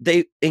Christians is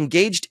they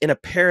engaged in a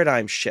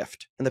paradigm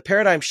shift. And the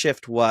paradigm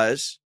shift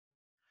was,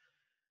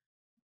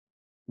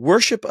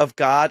 worship of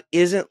God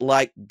isn't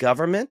like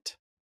government.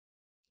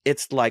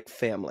 It's like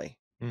family.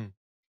 Mm.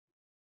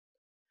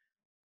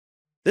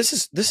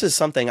 This is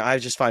something I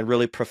just find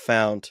really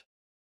profound.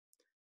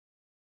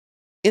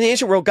 In the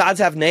ancient world, gods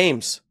have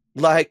names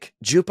like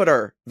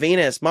Jupiter,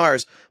 Venus,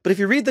 Mars. But if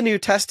you read the New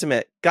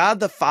Testament, God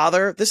the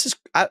Father,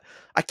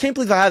 I can't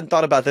believe I hadn't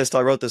thought about this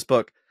till I wrote this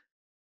book.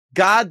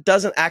 God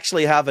doesn't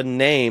actually have a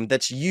name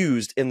that's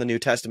used in the New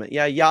Testament.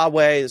 Yeah,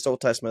 Yahweh, it's Old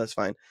Testament, that's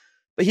fine.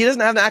 But he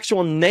doesn't have an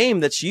actual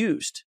name that's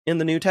used in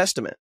the New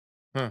Testament.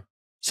 Huh.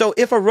 So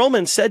if a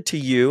Roman said to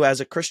you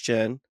as a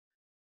Christian,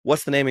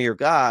 what's the name of your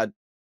God?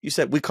 You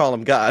said, we call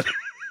him God.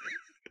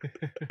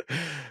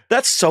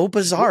 That's so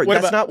bizarre.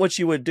 That's not what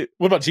you would do.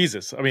 What about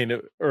Jesus? I mean,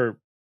 or...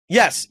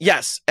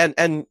 Yes.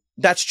 And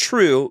that's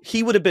true.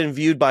 He would have been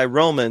viewed by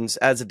Romans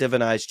as a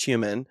divinized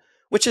human,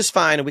 which is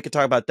fine, and we could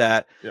talk about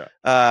that.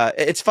 Yeah.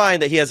 It's fine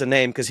that he has a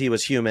name because he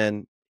was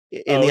human.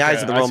 In the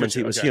eyes of the Romans,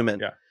 he was human.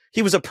 Yeah.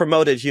 He was a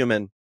promoted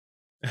human,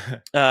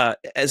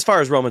 as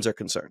far as Romans are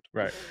concerned.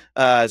 Right.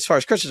 As far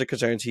as Christians are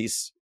concerned,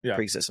 he's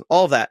pre-existent.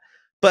 All of that.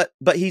 But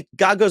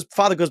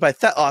Father goes by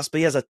Theos, but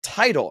he has a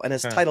title, and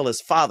his title is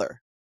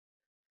Father.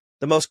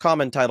 The most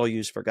common title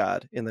used for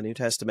God in the New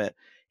Testament.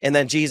 And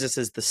then Jesus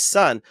is the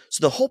Son. So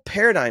the whole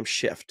paradigm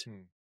shift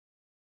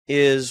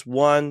is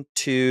one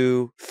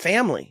to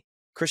family.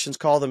 Christians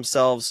call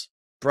themselves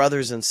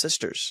brothers and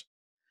sisters.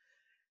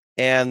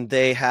 And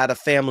they had a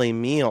family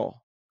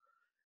meal.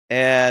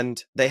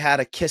 And they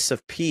had a kiss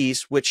of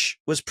peace, which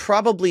was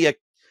probably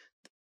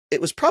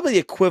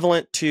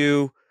equivalent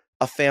to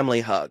a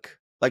family hug.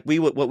 Like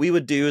what we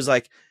would do is,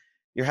 like,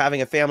 you're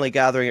having a family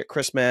gathering at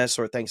Christmas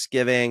or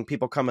Thanksgiving,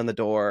 people come in the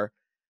door,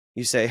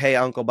 you say, hey,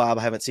 Uncle Bob,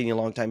 I haven't seen you in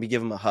a long time. You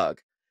give him a hug.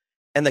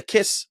 And the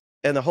kiss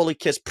and the holy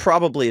kiss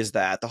probably is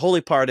that. The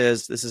holy part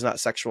is, this is not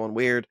sexual and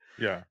weird.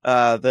 Yeah.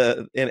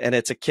 And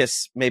it's a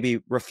kiss maybe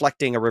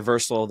reflecting a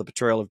reversal of the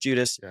betrayal of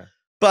Judas. Yeah.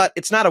 But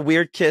it's not a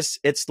weird kiss.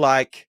 It's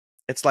like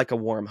a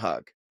warm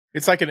hug.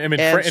 It's like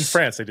in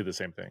France, they do the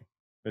same thing.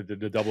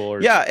 The double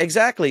or... Yeah,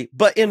 exactly.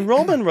 But in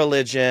Roman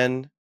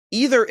religion,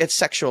 either it's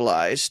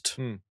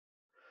sexualized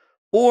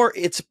or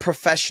it's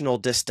professional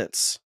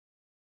distance.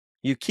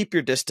 You keep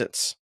your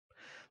distance.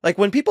 Like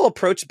when people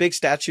approach big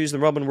statues in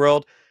the Roman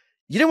world,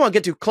 you didn't want to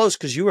get too close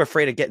because you were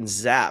afraid of getting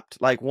zapped,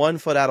 like 1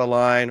 foot out of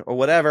line or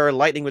whatever.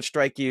 Lightning would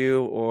strike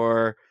you,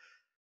 or,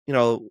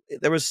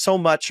 there was so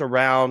much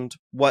around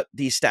what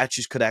these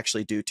statues could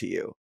actually do to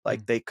you.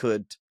 Like they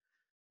could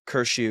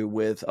curse you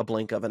with a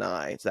blink of an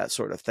eye, that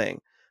sort of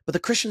thing. But the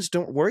Christians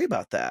don't worry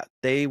about that.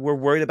 They were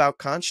worried about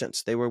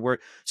conscience. They were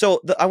worried.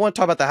 So I want to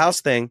talk about the house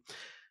thing.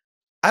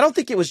 I don't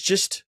think it was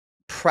just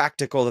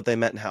practical that they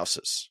met in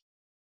houses.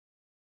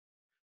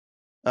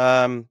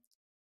 I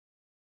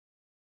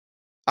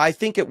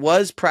think it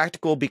was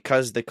practical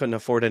because they couldn't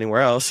afford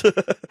anywhere else.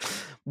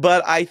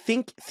 But I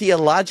think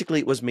theologically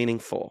it was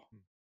meaningful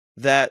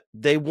that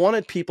they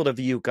wanted people to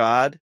view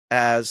God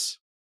as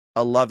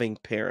a loving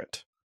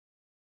parent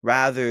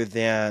rather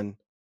than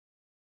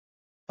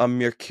a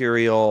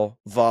mercurial,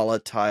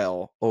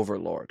 volatile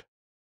overlord.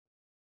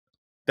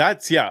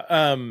 That's,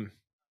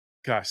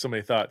 gosh, so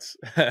many thoughts.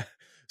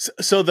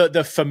 So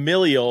the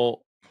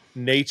familial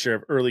nature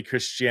of early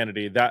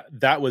Christianity,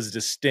 that was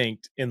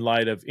distinct in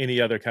light of any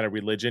other kind of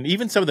religion.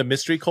 Even some of the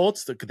mystery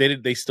cults,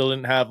 they still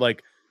didn't have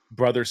like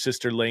brother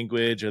sister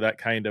language or that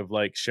kind of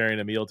like sharing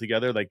a meal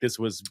together. Like this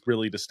was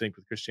really distinct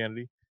with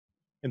Christianity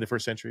in the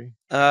first century.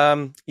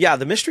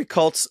 The mystery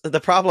cults, the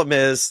problem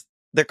is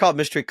they're called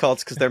mystery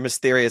cults because they're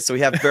mysterious, so we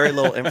have very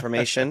little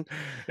information.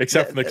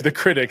 Except for the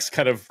critics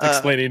kind of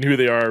explaining who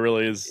they are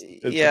really is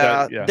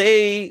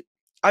They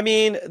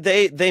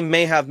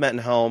may have met in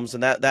homes,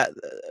 and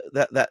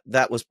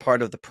that was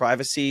part of the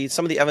privacy.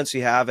 Some of the evidence we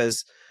have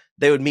is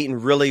they would meet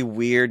in really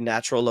weird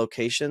natural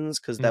locations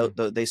because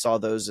they saw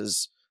those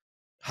as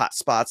hot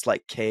spots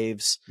like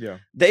caves. Yeah.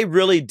 They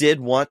really did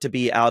want to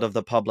be out of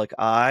the public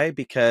eye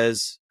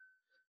because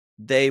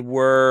they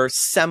were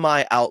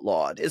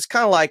semi-outlawed. It's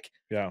kind of like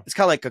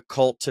a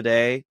cult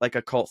today, like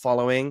a cult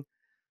following.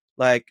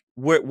 Like,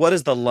 what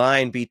is the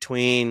line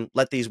between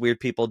let these weird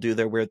people do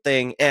their weird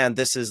thing and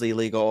this is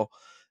illegal?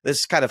 This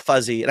is kind of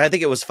fuzzy. And I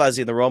think it was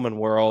fuzzy in the Roman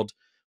world.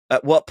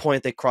 at what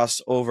point they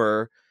crossed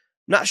over.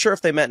 Not sure if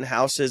they met in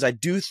houses. I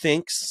do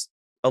think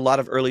a lot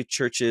of early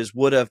churches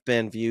would have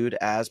been viewed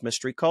as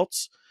mystery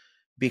cults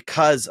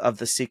because of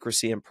the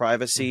secrecy and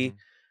privacy,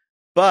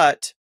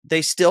 but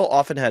they still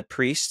often had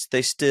priests.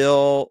 They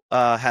still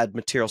had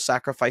material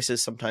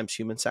sacrifices, sometimes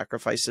human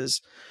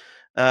sacrifices.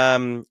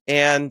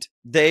 And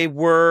they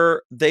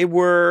were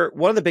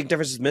one of the big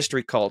differences with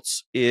mystery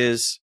cults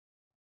is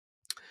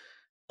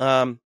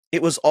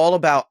it was all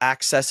about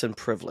access and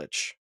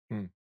privilege.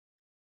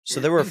 So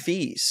there were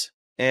fees.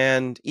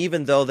 And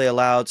even though they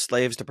allowed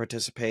slaves to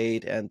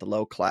participate and the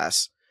low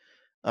class,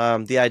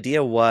 the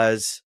idea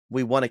was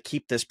we want to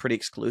keep this pretty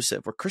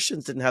exclusive, where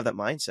Christians didn't have that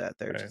mindset.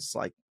 They're just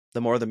like, the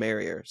more the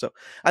merrier. So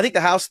I think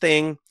the house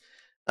thing,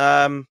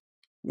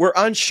 we're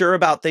unsure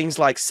about things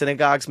like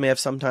synagogues may have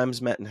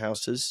sometimes met in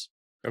houses.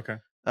 Okay.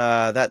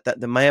 That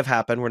may have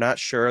happened. We're not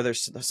sure.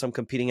 There's some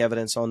competing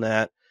evidence on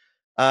that.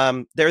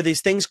 There are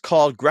these things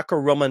called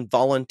Greco-Roman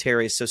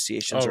voluntary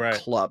associations or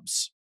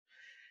clubs.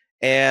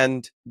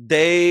 And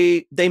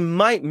they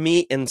might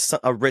meet in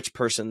a rich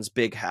person's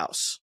big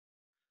house.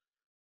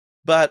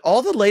 But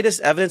all the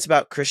latest evidence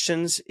about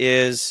Christians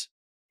is,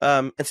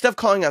 instead of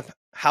calling them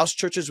house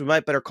churches, we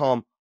might better call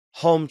them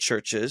home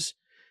churches,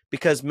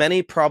 because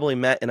many probably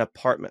met in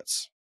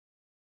apartments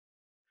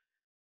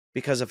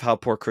because of how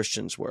poor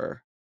Christians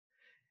were.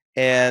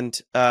 And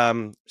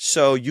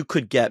so you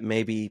could get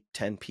maybe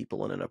 10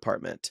 people in an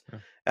apartment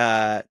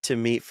to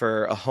meet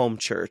for a home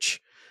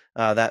church.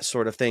 That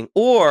sort of thing.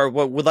 Or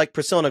what would like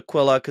Priscilla and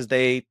Aquila, because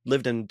they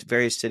lived in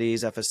various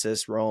cities,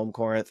 Ephesus, Rome,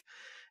 Corinth,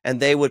 and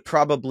they would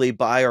probably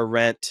buy or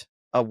rent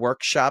a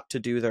workshop to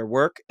do their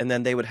work. And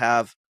then they would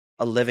have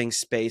a living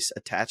space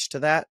attached to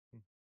that.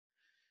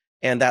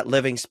 And that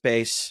living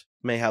space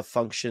may have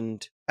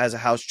functioned as a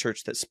house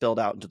church that spilled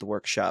out into the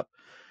workshop.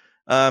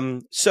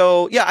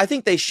 So yeah, I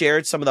think they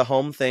shared some of the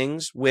home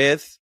things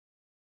with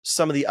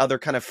some of the other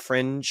kind of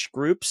fringe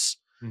groups.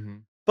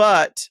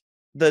 But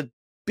the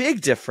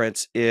big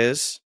difference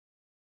is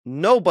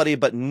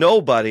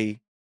nobody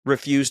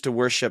refused to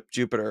worship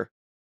Jupiter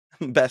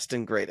best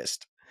and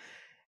greatest,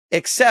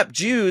 except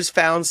Jews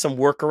found some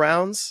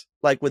workarounds.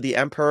 Like with the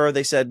emperor,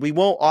 they said, we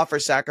won't offer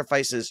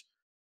sacrifices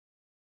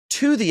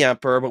to the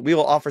emperor, but we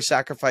will offer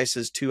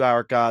sacrifices to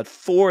our God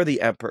for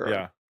the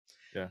emperor.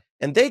 Yeah.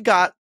 And they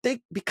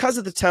because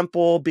of the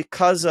temple,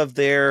 because of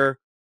their,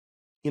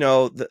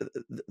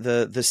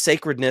 the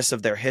sacredness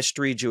of their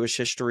history, Jewish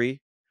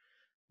history,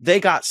 they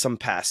got some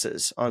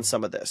passes on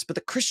some of this. But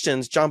the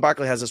Christians, John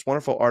Barclay has this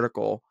wonderful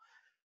article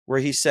where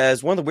he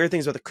says one of the weird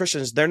things about the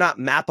Christians, they're not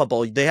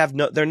mappable.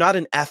 They're not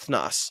an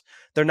ethnos.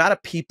 They're not a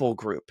people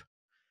group.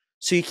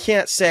 So you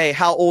can't say,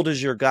 how old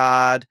is your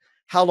God?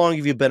 How long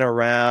have you been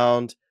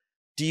around?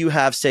 Do you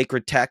have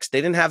sacred texts? They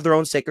didn't have their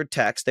own sacred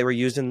texts. They were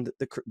using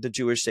the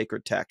Jewish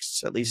sacred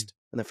texts, at least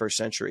in the first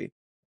century.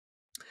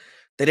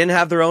 They didn't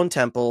have their own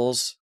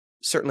temples,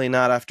 certainly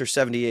not after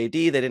 70 AD.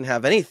 They didn't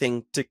have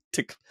anything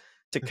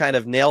to kind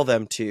of nail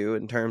them to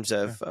in terms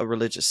of a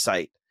religious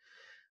site.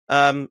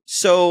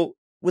 So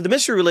with the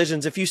mystery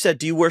religions, if you said,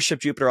 do you worship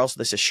Jupiter also?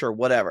 They say, sure,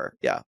 whatever.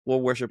 Yeah,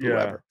 we'll worship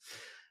whoever.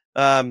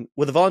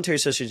 With the voluntary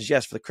associations,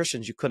 yes, for the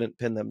Christians, you couldn't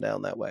pin them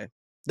down that way.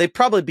 They'd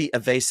probably be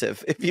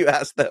evasive if you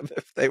asked them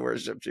if they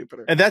worship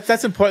Jupiter. And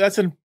that's important. That's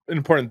an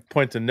important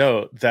point to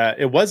note, that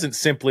it wasn't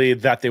simply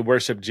that they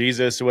worshiped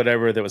Jesus or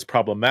whatever that was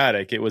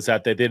problematic. It was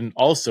that they didn't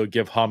also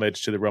give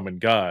homage to the Roman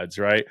gods,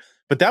 right?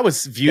 But that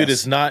was viewed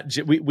as not,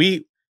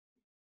 we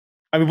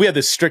had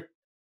this strict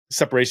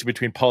separation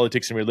between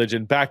politics and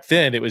religion. Back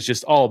then, it was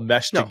just all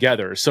meshed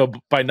together. So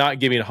by not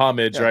giving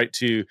homage, right,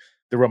 to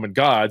the Roman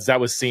gods, that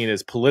was seen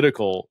as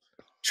political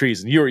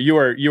treason. You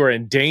are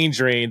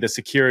endangering the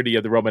security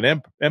of the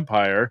Roman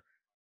Empire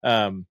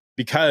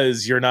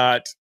because you're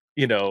not,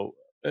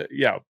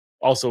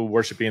 also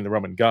worshiping the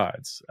Roman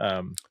gods.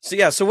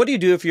 So what do you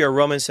do if you're a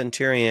Roman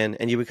centurion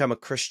and you become a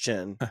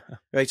Christian,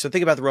 right? So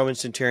think about the Roman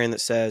centurion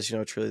that says,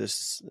 truly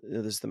this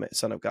is the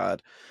Son of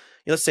God.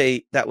 Let's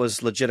say that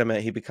was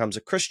legitimate. He becomes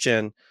a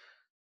Christian.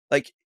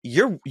 Like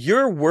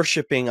you're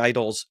worshiping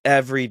idols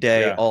every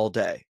day, all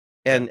day.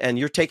 And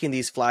you're taking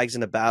these flags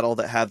into battle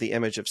that have the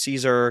image of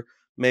Caesar,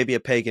 maybe a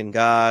pagan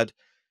god.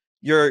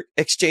 You're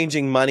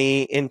exchanging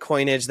money in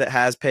coinage that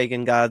has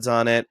pagan gods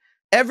on it.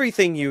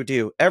 Everything you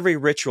do, every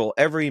ritual,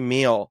 every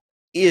meal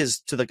is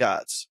to the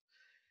gods.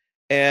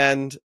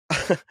 And,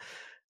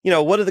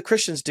 what do the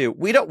Christians do?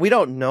 We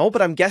don't know,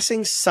 but I'm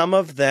guessing some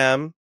of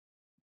them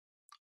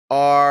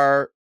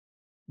are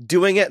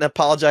doing it and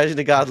apologizing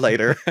to God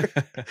later.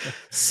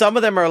 Some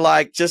of them are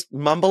like just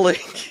mumbling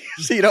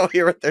so you don't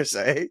hear what they're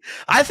saying.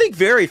 I think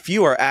very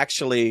few are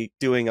actually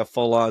doing a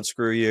full-on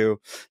screw you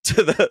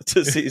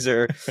to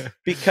Caesar,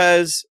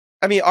 because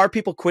are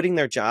people quitting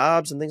their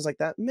jobs and things like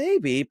that?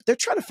 Maybe, but they're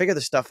trying to figure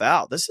this stuff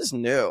out. This is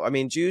new.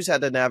 Jews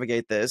had to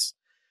navigate this,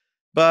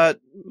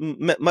 but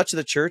much of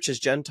the church is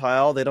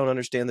Gentile. They don't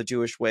understand the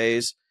Jewish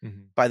ways.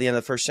 By the end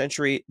of the first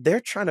century, they're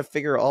trying to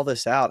figure all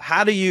this out.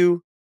 How do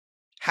you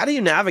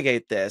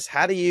navigate this?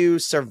 How do you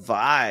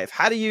survive?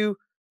 How do you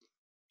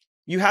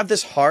you have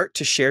this heart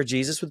to share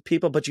Jesus with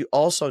people, but you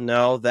also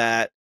know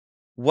that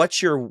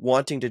what you're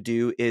wanting to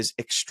do is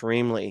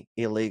extremely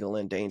illegal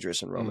and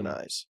dangerous in Roman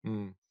eyes.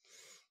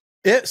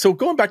 So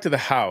going back to the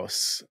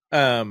house,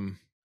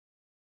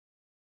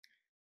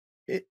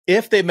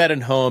 if they met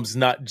in homes,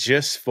 not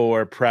just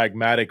for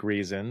pragmatic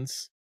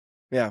reasons,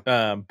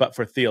 but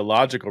for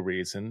theological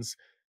reasons,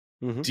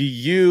 do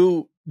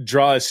you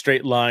draw a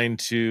straight line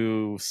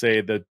to,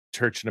 say, the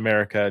church in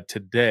America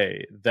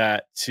today,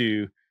 that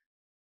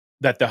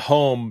the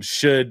home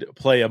should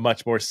play a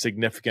much more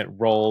significant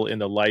role in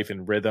the life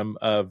and rhythm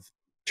of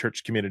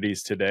church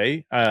communities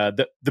today?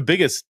 The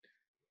biggest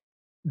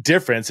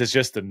difference is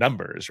just the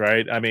numbers,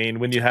 right? I mean,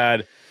 when you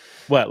had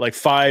like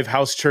 5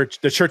 house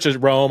church, the Church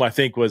of Rome, I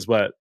think, was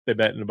what they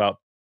met in, about,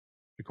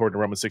 according to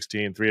Romans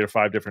 16, 3 or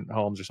 5 different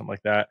homes or something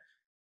like that.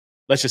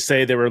 Let's just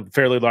say they were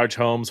fairly large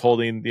homes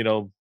holding,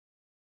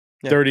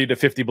 30 to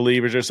 50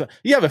 believers or so.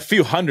 You have a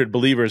few hundred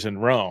believers in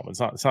Rome. It's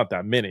not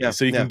that many.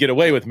 So you can get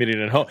away with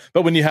meeting at home.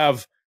 But when you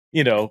have,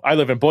 I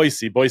live in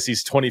Boise.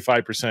 Boise's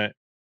 25%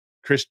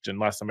 Christian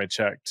last time I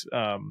checked.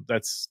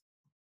 That's,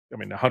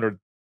 100,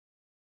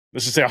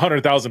 let's just say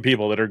 100,000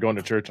 people that are going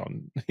to church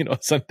on,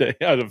 Sunday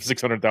out of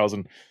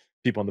 600,000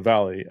 people in the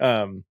valley,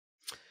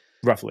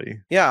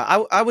 roughly.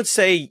 Yeah, I would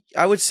say,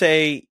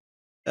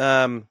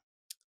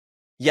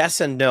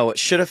 yes and no. It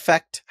should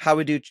affect how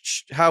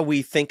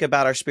we think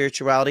about our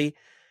spirituality.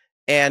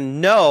 And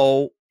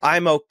no,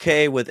 I'm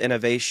okay with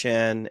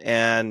innovation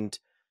and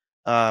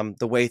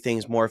the way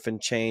things morph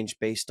and change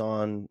based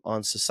on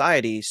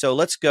society. So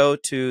let's go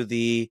to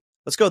the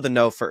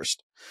no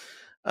first.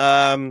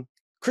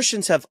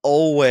 Christians have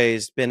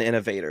always been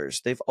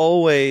innovators. They've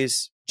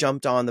always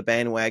jumped on the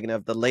bandwagon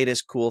of the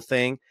latest cool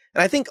thing.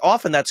 And I think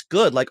often that's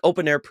good, like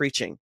open air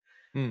preaching.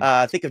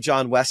 Think of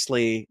John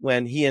Wesley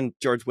when he and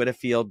George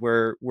Whitefield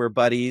were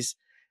buddies,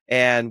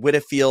 and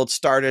Whitefield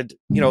started,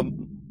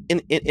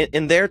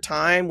 in their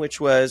time, which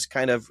was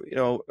kind of,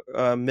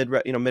 mid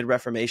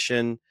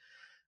Reformation.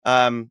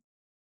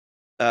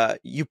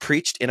 You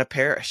preached in a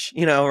parish,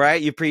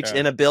 right? You preached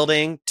in a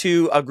building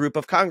to a group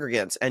of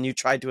congregants, and you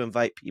tried to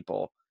invite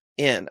people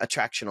in,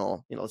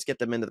 attractional, let's get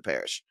them into the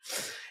parish.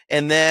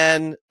 And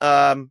then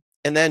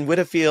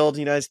Whitefield,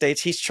 United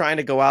States, he's trying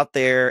to go out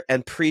there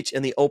and preach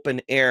in the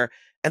open air.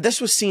 And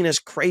this was seen as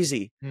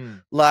crazy.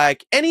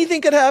 Like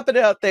anything could happen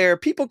out there.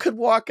 People could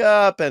walk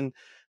up and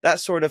that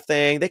sort of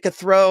thing. They could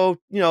throw,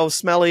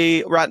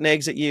 smelly rotten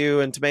eggs at you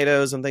and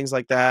tomatoes and things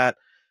like that.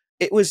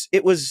 It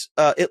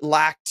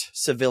lacked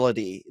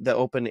civility, the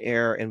open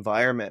air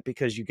environment,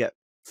 because you get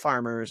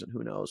farmers and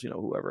who knows,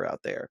 whoever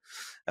out there.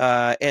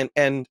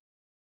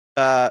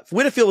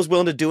 Whitefield was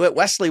willing to do it.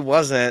 Wesley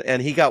wasn't,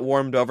 and he got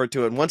warmed over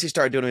to it. And once he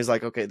started doing it, he's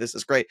like, okay, this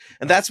is great.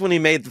 And that's when he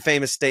made the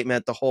famous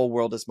statement, the whole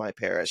world is my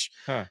parish.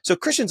 So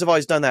Christians have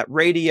always done that.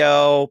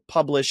 Radio,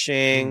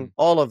 publishing,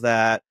 all of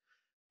that.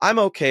 I'm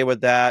okay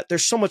with that.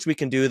 There's so much we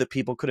can do that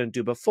people couldn't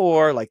do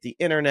before, like the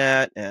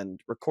internet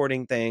and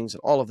recording things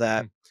and all of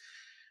that.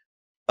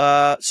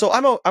 So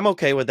I'm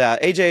okay with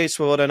that. AJ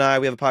Swoboda and I,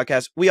 we have a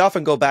podcast. We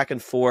often go back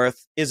and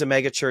forth. Is a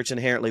mega church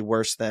inherently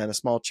worse than a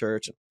small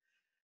church?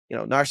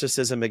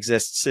 Narcissism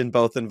exists in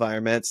both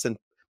environments, and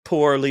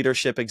poor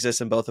leadership exists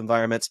in both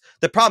environments.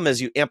 The problem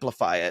is you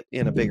amplify it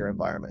in a bigger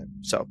environment.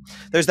 So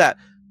there's that.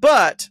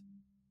 But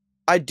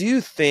I do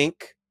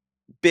think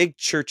big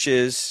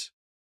churches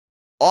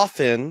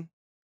often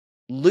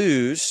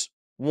lose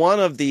one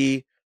of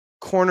the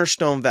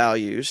cornerstone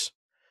values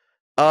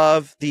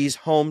of these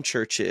home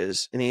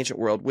churches in the ancient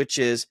world, which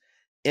is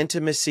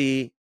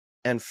intimacy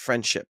and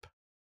friendship.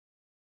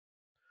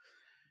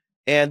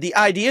 And the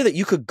idea that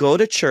you could go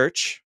to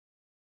church,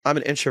 I'm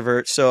an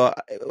introvert, so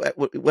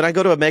when I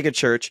go to a mega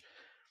church,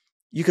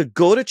 you could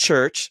go to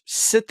church,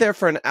 sit there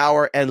for an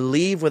hour, and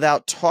leave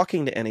without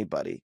talking to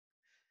anybody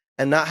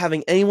and not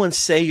having anyone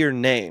say your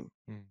name,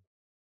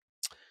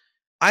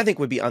 I think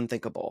would be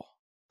unthinkable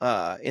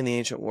in the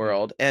ancient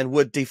world, and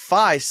would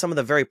defy some of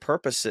the very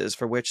purposes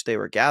for which they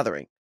were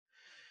gathering.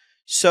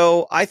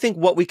 So I think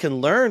what we can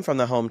learn from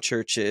the home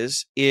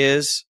churches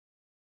is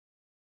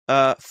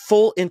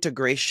full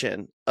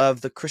integration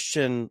of the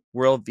Christian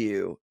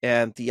worldview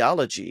and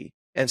theology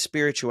and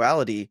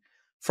spirituality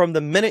from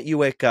the minute you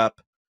wake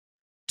up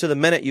to the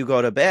minute you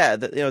go to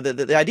bed.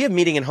 The idea of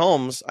meeting in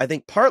homes, I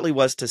think, partly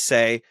was to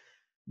say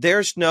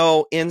there's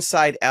no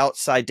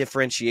inside-outside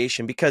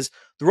differentiation, because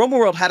the Roman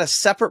world had a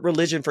separate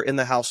religion for in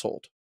the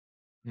household.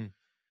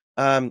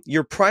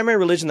 Your primary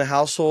religion in the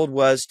household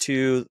was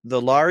to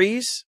the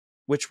lares,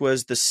 which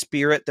was the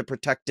spirit that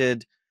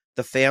protected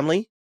the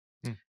family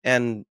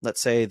and, let's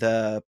say,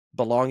 the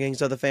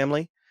belongings of the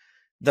family.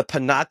 The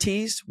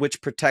Penates,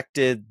 which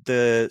protected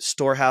the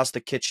storehouse, the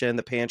kitchen,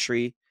 the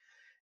pantry,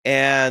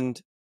 and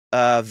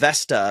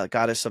Vesta,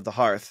 goddess of the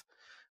hearth,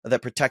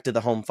 that protected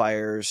the home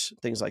fires,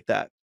 things like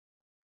that.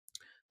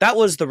 That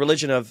was the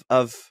religion of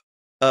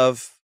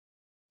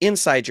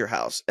inside your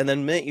house. And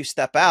then the minute you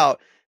step out,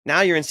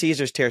 now you're in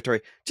Caesar's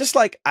territory. Just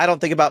like I don't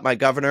think about my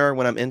governor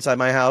when I'm inside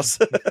my house,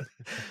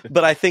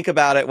 but I think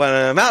about it when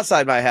I'm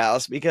outside my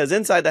house, because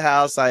inside the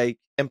house, I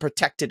and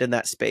protected in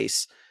that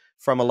space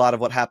from a lot of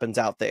what happens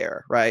out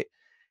there, right?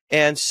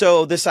 And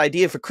so this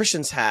idea for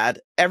Christians had,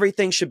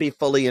 everything should be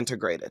fully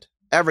integrated.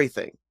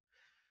 Everything.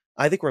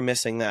 I think we're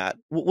missing that.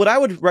 What I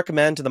would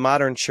recommend to the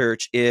modern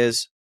church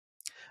is,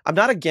 I'm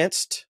not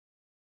against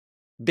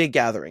big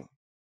gathering,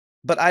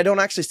 but I don't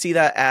actually see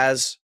that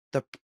as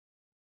the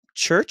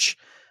church.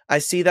 I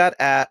see that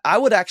I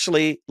would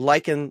actually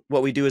liken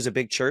what we do as a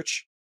big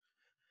church,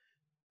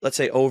 let's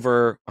say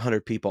over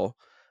 100 people.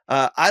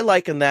 I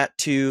liken that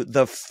to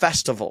the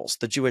festivals,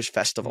 the Jewish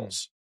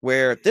festivals,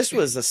 where this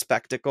was a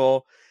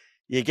spectacle.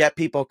 You get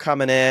people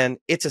coming in.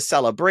 It's a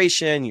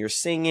celebration. You're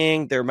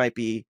singing. There might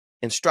be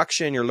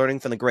instruction. You're learning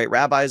from the great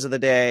rabbis of the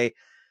day.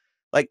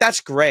 Like,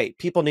 that's great.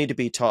 People need to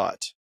be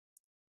taught.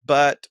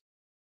 But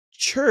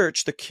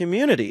church, the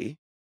community,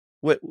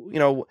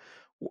 when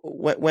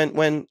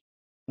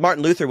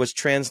Martin Luther was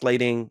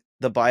translating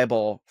the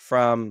Bible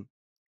from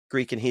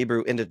Greek and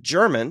Hebrew into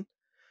German,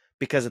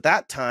 because at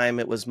that time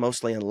it was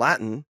mostly in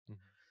Latin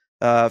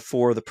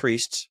for the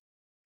priests,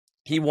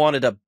 he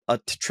wanted a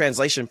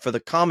translation for the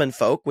common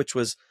folk, which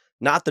was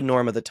not the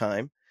norm of the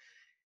time.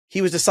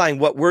 He was deciding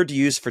what word to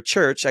use for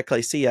church,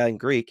 ecclesia in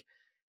Greek.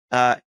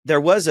 There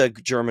was a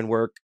German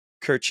word,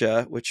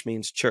 Kirche, which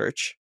means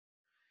church.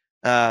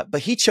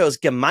 But he chose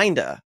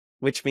Gemeinde,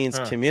 which means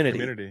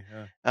community,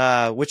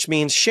 which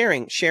means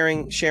sharing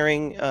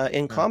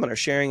in common, or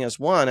sharing as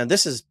one. And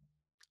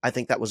I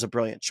think that was a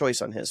brilliant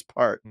choice on his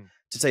part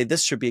to say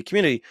this should be a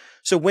community.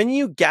 So when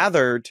you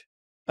gathered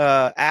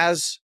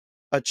as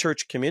a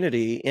church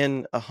community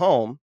in a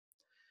home,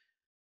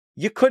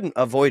 you couldn't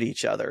avoid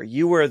each other.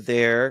 You were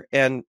there.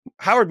 And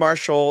Howard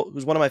Marshall,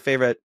 who's one of my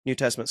favorite New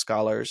Testament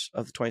scholars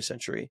of the 20th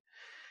century,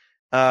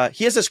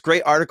 he has this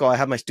great article I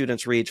have my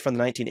students read from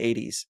the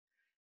 1980s.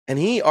 And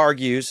he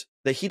argues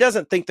that he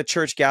doesn't think the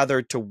church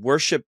gathered to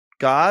worship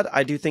God.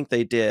 I do think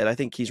they did. I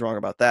think he's wrong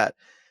about that.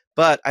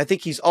 But I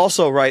think he's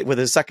also right with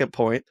his second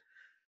point,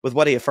 with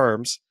what he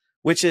affirms,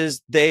 which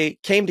is they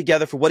came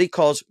together for what he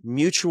calls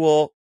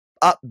mutual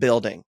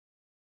upbuilding.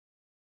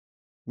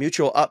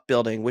 Mutual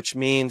upbuilding, which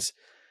means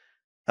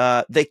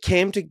they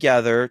came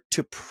together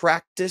to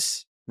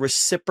practice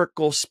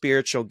reciprocal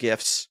spiritual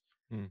gifts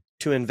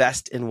to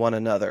invest in one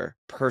another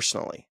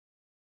personally.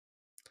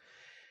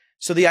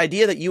 So the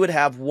idea that you would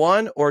have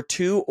one or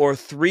two or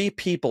three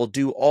people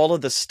do all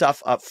of the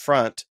stuff up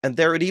front, and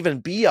there would even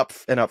be up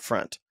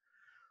front,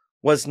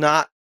 was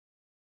not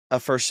a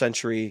first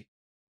century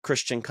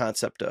Christian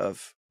concept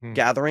of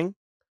gathering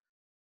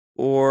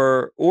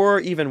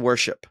or even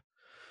worship.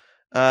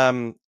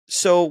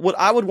 So what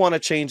I would want to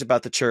change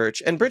about the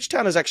church, and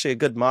Bridgetown is actually a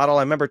good model.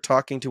 I remember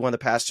talking to one of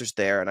the pastors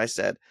there, and I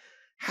said,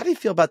 how do you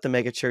feel about the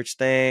megachurch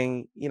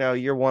thing?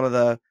 You're one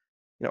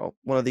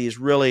of these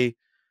really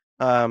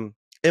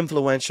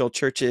influential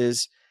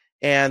churches.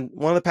 And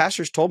one of the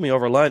pastors told me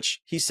over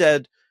lunch, he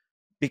said,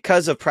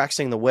 because of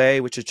practicing the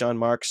way, which is John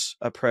Mark's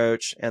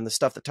approach, and the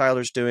stuff that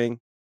Tyler's doing,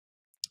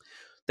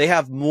 they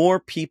have more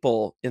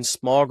people in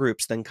small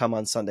groups than come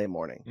on Sunday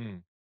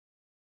morning.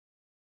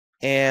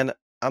 And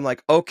I'm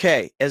like,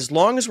 okay, as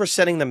long as we're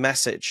setting the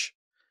message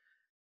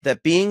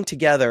that being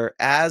together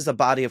as the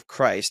body of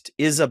Christ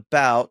is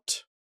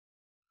about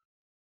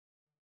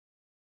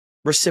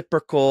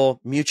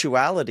reciprocal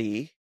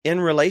mutuality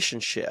in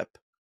relationship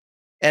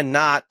and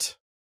not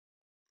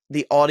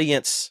the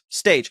audience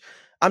stage.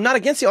 I'm not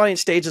against the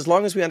audience stage as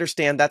long as we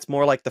understand that's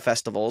more like the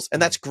festivals,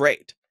 and that's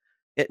great.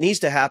 It needs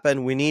to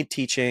happen. We need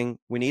teaching.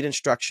 We need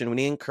instruction. We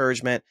need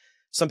encouragement.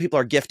 Some people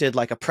are gifted,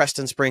 like a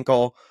Preston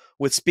Sprinkle,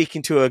 with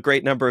speaking to a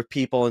great number of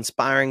people,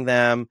 inspiring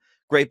them,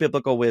 great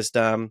biblical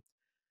wisdom.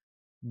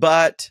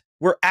 But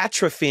we're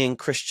atrophying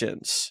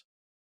Christians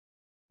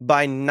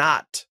by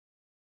not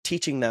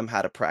teaching them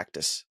how to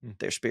practice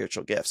their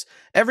spiritual gifts.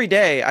 Every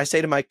day I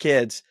say to my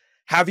kids,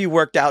 have you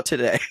worked out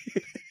today?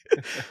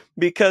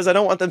 Because I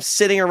don't want them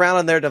sitting around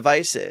on their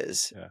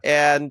devices. Yeah.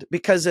 And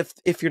because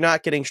if you're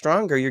not getting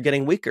stronger, you're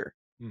getting weaker.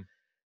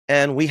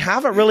 And we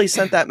haven't really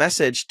sent that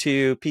message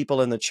to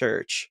people in the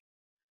church.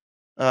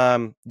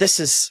 This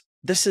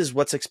is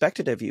what's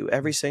expected of you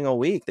every single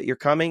week, that you're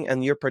coming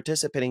and you're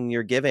participating,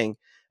 you're giving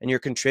and you're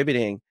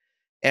contributing,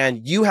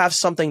 and you have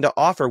something to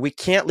offer. We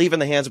can't leave in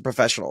the hands of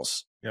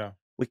professionals. Yeah.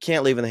 We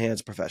can't leave in the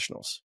hands of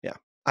professionals. Yeah.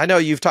 I know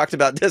you've talked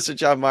about this with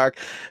John Mark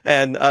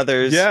and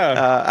others.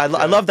 Yeah. I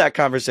love that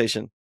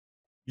conversation.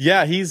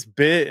 Yeah, he's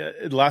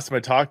big. Last time I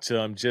talked to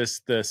him,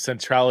 just the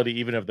centrality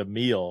even of the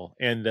meal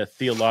and the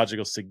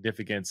theological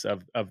significance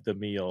of the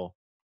meal,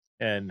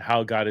 and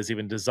how God has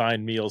even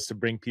designed meals to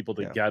bring people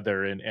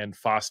together and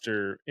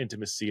foster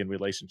intimacy and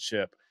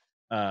relationship.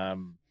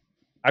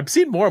 I've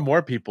seen more and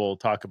more people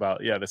talk about,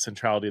 the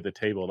centrality of the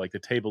table. Like the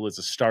table is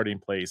a starting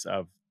place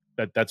of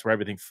that's where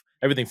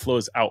everything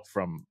flows out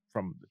from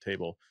the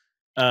table.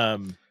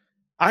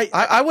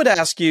 I would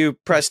ask you,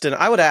 Preston,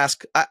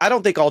 I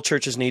don't think all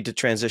churches need to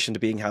transition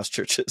to being house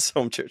churches,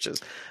 home churches.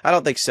 I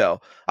don't think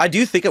so. I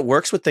do think it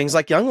works with things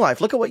like Young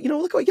Life. Look at what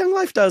Young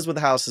Life does with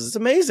houses. It's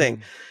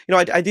amazing.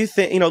 I do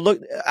think,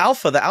 look,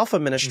 the Alpha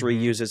ministry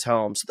uses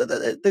homes.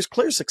 There's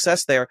clear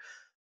success there.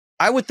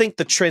 I would think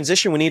the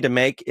transition we need to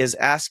make is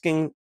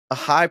asking a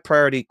high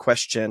priority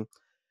question.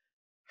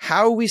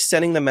 How are we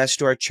sending the message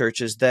to our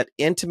churches that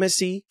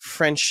intimacy,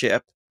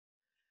 friendship,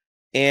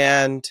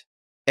 and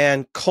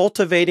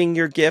cultivating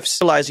your gifts,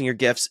 utilizing your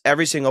gifts,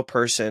 every single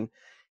person,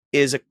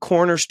 is a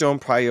cornerstone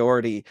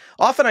priority?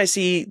 Often I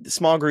see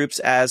small groups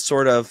as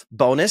sort of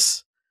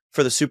bonus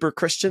for the super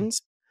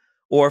Christians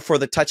or for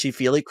the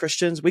touchy-feely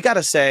Christians. We got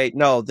to say,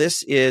 no,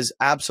 this is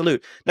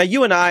absolute. Now,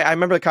 you and I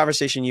remember the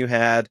conversation you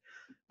had,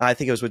 I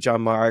think it was with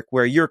John Mark,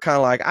 where you're kind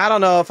of like, I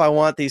don't know if I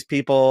want these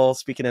people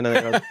speaking in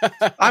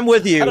I'm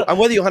with you. I'm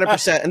with you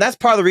 100%. And that's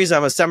part of the reason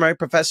I'm a seminary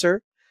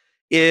professor,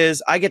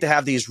 is I get to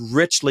have these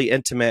richly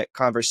intimate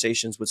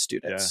conversations with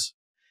students.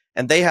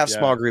 And they have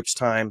small groups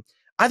time.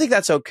 I think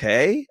that's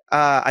okay.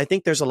 I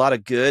think there's a lot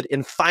of good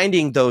in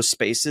finding those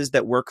spaces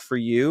that work for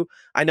you.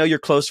 I know you're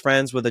close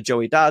friends with a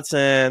Joey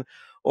Dodson,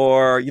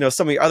 or, you know,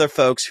 some of your other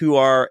folks who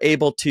are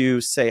able to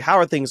say, how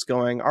are things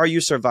going? Are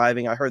you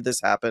surviving? I heard this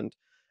happened.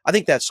 I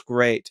think that's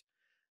great.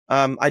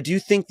 I do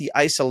think the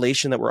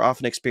isolation that we're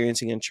often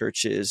experiencing in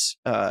churches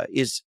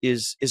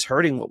is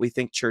hurting what we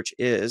think church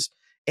is,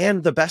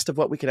 and the best of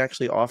what we can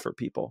actually offer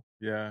people.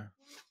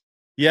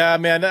 Yeah,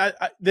 man.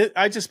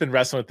 I've just been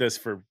wrestling with this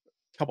for a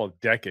couple of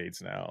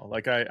decades now.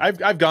 Like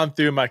I've gone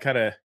through my kind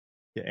of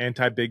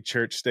anti-big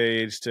church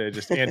stage to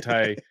just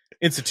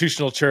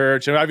anti-institutional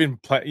church, and I've even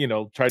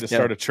tried to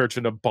start a church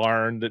in a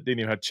barn that didn't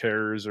even have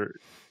chairs or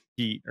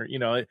heat, or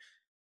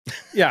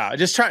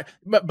just try.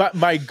 But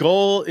my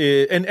goal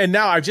is, and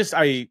now I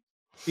speak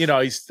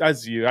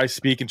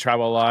and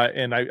travel a lot,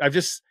 and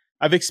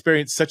I've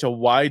experienced such a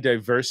wide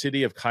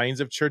diversity of kinds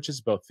of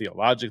churches, both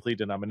theologically,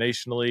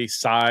 denominationally,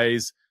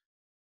 size,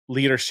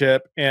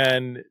 leadership,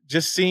 and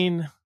just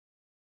seen,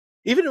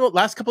 even in the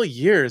last couple of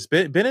years,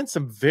 been in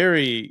some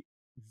very,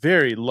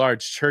 very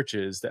large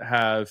churches that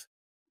have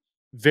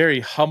very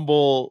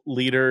humble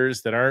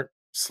leaders that aren't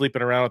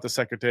sleeping around with the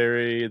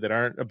secretary, that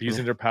aren't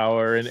abusing their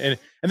power. And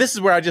this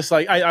is where I just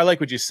I like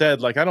what you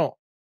said. Like, I don't,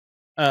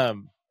 a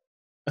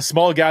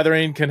small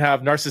gathering can have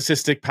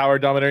narcissistic, power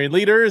dominating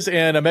leaders,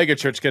 and a mega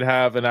church can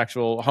have an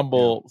actual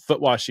humble, foot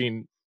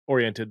washing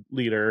oriented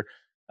leader.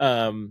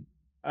 I've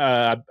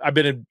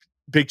been in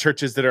big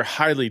churches that are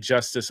highly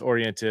justice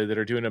oriented, that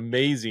are doing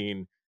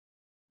amazing.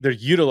 They're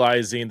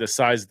utilizing the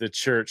size of the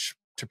church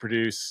to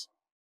produce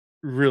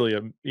really,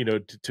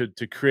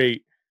 to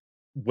create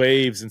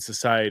waves in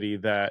society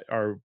that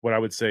are what I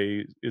would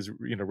say is,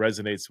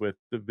 resonates with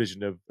the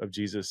vision of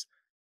Jesus.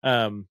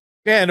 And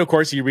of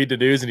course you read the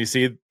news and you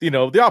see,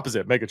 the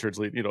opposite, mega church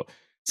lead,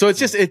 so it's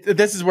just,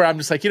 this is where I'm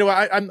just like,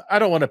 I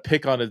don't want to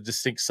pick on a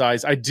distinct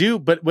size. I do,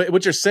 but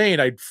what you're saying,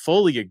 I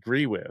fully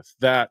agree with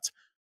that.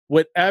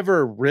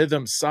 Whatever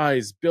rhythm,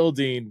 size,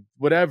 building,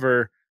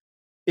 whatever,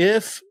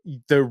 if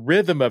the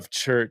rhythm of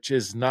church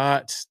is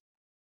not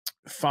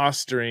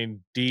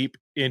fostering deep,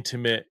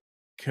 intimate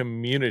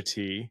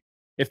community,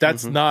 if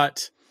that's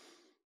not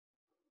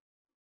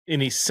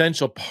an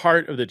essential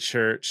part of the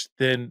church,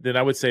 then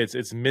I would say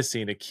it's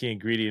missing a key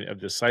ingredient of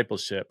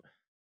discipleship.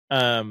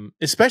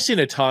 Especially in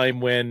a time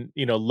when,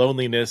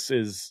 loneliness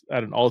is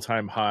at an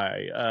all-time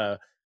high.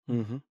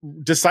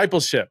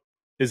 Discipleship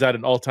is at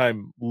an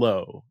all-time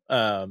low.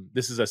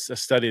 This is a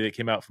study that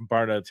came out from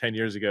Barna 10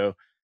 years ago,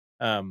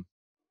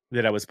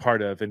 that I was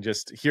part of, and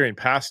just hearing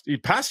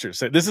pastors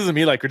say, this isn't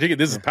me like critiquing,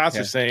 this is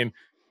pastors saying,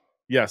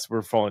 yes,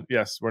 we're falling.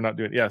 Yes, we're not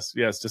doing. Yes,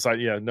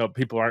 decide. Yeah, no,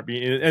 people aren't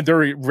being, and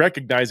they're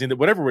recognizing that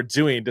whatever we're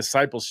doing,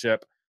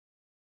 discipleship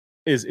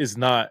is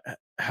not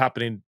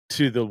happening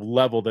to the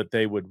level that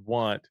they would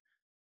want.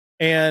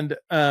 And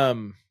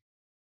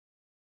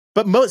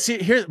but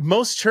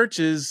most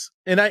churches,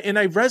 and I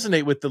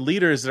resonate with the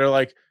leaders that are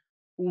like,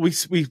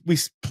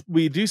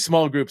 we do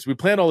small groups, we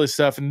plan all this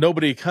stuff, and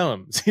nobody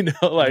comes,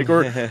 like,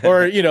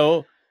 or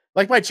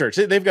like my church,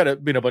 they've got a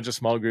bunch of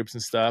small groups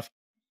and stuff.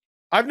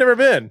 I've never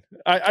been.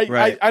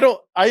 I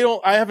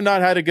have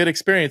not had a good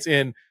experience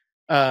in,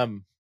 how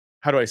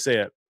do I say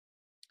it?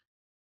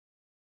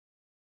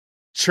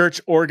 Church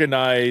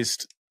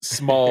organized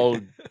small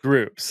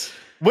groups.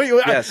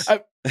 Yes.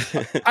 And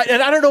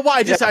I don't know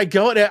why. I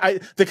go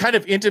and the kind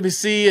of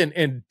intimacy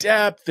and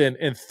depth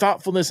and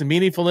thoughtfulness and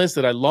meaningfulness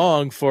that I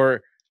long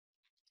for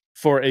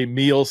a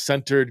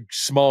meal-centered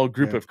small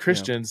group of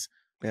Christians.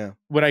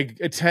 When I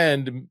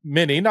attend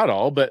many, not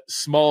all, but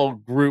small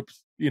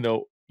groups,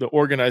 the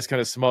organized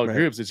kind of small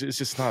groups, it's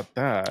just not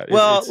that.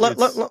 Well,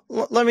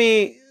 let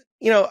me,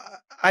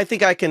 I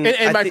think I can. But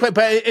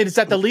it's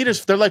that the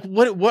leaders, they're like,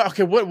 what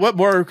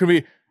more can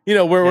we,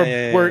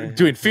 we're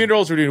doing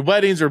funerals, we're doing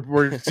weddings,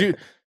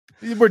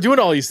 we're doing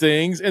all these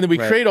things, and then we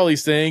create all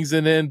these things,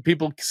 and then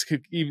people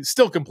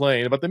still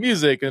complain about the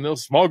music, and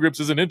those small groups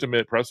isn't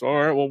intimate. Press, all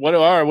right, well, what do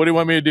you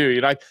want me to do?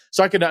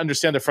 So I can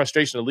understand the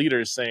frustration of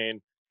leaders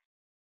saying,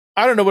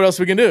 I don't know what else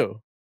we can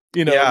do.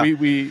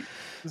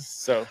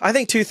 So I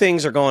think two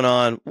things are going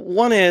on.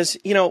 One is,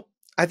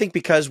 I think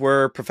because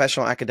we're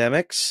professional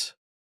academics,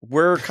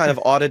 we're kind of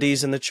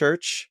oddities in the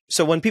church.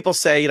 So when people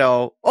say,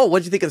 oh, what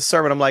did you think of the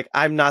sermon? I'm like,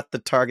 I'm not the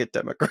target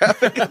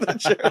demographic of the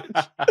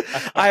church.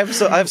 I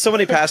have so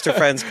many pastor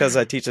friends because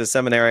I teach at a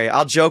seminary.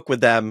 I'll joke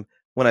with them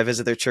when I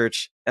visit their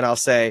church, and I'll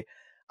say,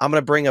 I'm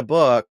going to bring a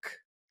book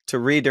to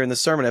read during the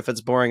sermon. If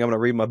it's boring, I'm going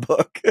to read my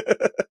book.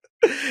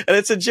 And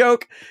it's a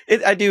joke.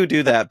 I do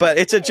that, but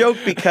it's a joke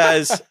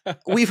because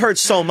we've heard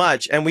so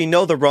much and we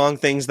know the wrong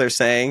things they're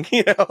saying,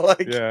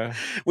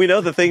 we know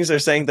the things they're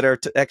saying that are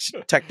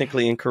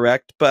technically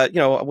incorrect. But,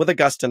 with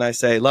Augustine, I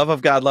say, love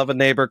of God, love of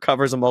neighbor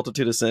covers a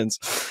multitude of sins.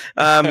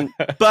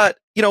 But,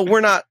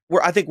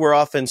 I think we're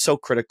often so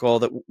critical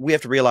that we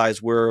have to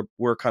realize we're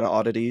kind of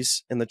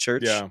oddities in the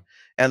church. Yeah.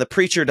 And the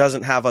preacher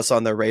doesn't have us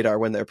on their radar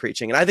when they're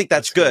preaching. And I think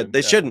that's good.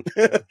 They shouldn't.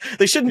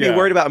 They shouldn't be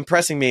worried about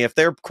impressing me. If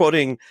they're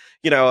quoting,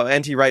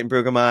 N.T. Wright and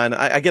Brueggemann,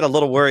 I get a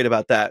little worried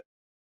about that.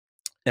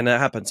 And that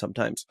happens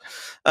sometimes.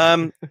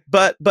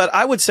 But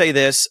I would say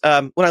this,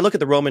 when I look at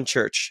the Roman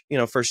church,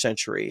 first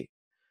century,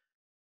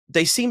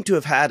 they seem to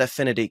have had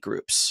affinity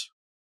groups.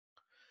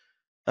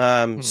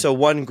 So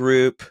one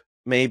group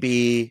may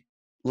be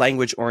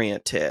language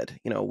oriented.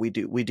 We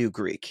do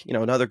Greek.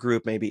 Another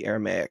group may be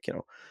Aramaic.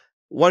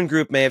 One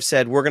group may have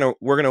said we're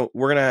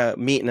gonna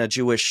meet in a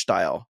Jewish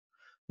style.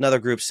 Another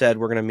group said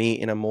we're gonna meet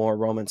in a more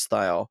Roman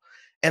style.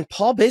 And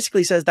Paul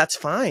basically says that's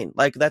fine.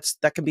 Like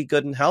that can be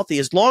good and healthy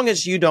as long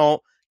as you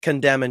don't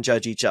condemn and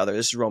judge each other.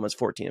 This is Romans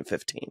 14 and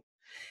 15.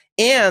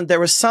 And there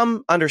was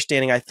some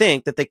understanding, I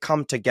think, that they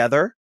come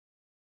together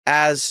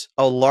as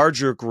a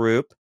larger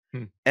group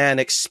and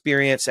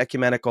experience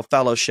ecumenical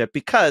fellowship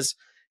because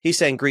he's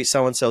saying greet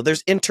so and so.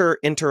 There's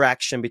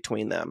interaction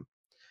between them.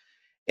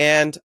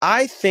 And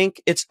I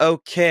think it's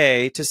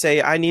okay to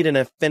say I need an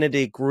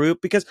affinity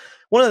group because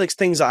one of the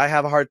things I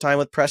have a hard time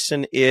with,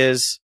 Preston,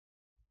 is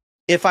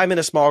if I'm in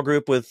a small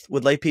group with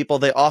lay people,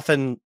 they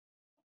often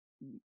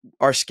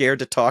are scared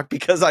to talk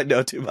because I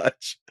know too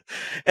much.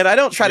 And I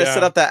don't try to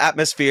set up that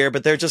atmosphere,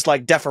 but they're just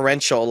like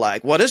deferential,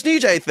 like, what does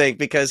Nijay think?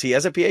 Because he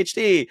has a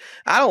PhD.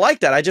 I don't like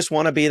that. I just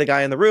want to be the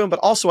guy in the room, but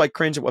also I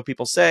cringe at what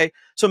people say.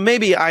 So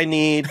maybe I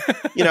need,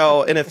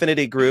 an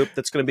affinity group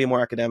that's going to be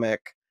more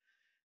academic.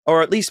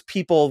 Or at least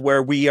people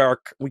where we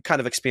kind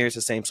of experience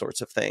the same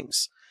sorts of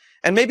things.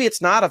 And maybe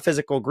it's not a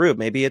physical group.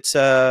 Maybe it's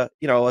a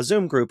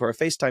Zoom group or a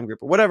FaceTime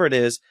group or whatever it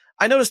is.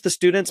 I notice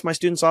my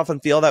students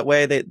often feel that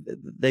way.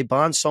 They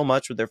bond so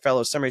much with their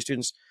fellow seminary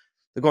students.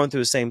 They're going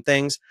through the same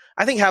things.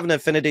 I think having an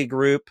affinity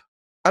group,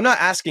 I'm not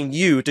asking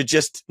you to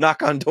just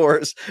knock on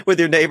doors with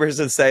your neighbors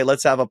and say,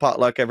 let's have a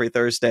potluck every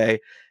Thursday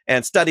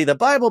and study the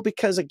Bible,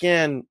 because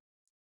again,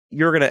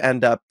 you're going to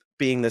end up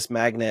being this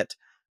magnet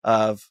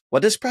of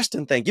what does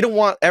Preston think? You don't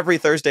want every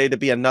Thursday to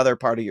be another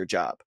part of your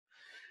job.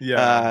 You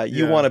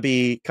want to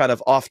be kind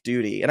of off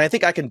duty. And I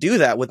think I can do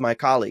that with my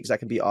colleagues. I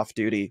can be off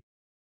duty.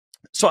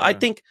 So I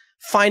think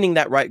finding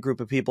that right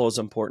group of people is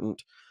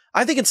important.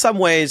 I think in some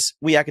ways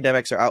we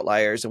academics are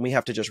outliers and we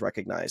have to just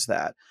recognize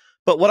that.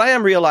 But what I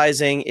am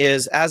realizing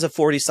is as a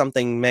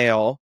 40-something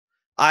male,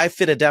 I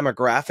fit a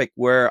demographic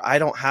where I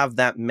don't have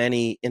that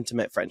many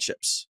intimate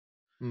friendships.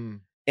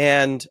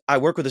 And I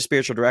work with a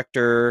spiritual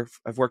director.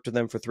 I've worked with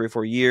them for 3 or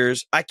 4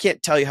 years. I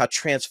can't tell you how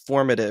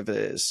transformative it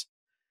is.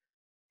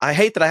 I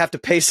hate that I have to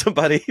pay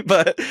somebody,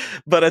 but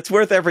it's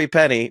worth every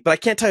penny. But I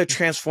can't tell you how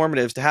transformative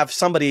it is to have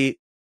somebody,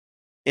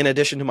 in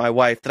addition to my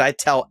wife, that I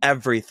tell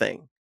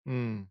everything.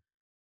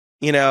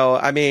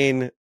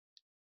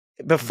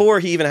 Before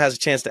he even has a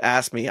chance to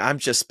ask me, I'm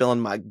just spilling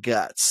my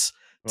guts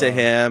to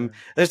him.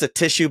 There's a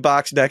tissue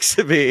box next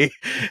to me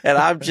and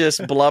I'm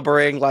just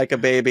blubbering like a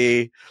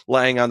baby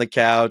laying on the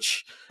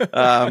couch.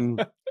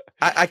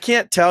 I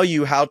can't tell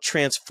you how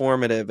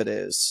transformative it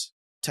is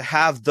to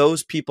have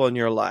those people in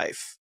your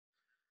life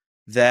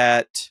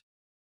that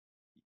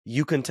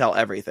you can tell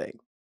everything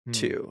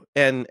to.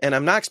 And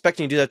I'm not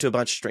expecting you to do that to a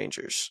bunch of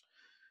strangers.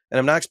 And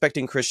I'm not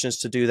expecting Christians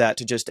to do that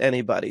to just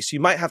anybody. So you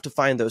might have to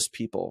find those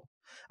people.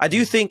 I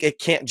do think it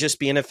can't just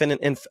be an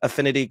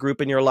affinity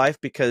group in your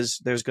life, because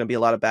there's going to be a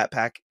lot of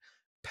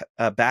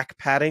back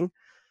patting.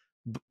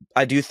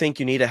 I do think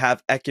you need to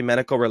have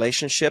ecumenical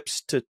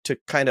relationships to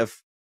kind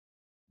of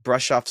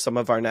brush off some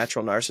of our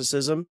natural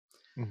narcissism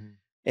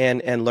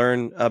and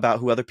learn about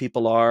who other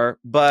people are.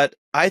 But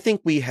I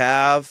think we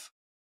have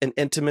an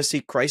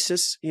intimacy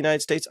crisis in the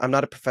United States. I'm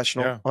not a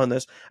professional on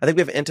this. I think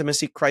we have an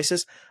intimacy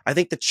crisis. I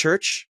think the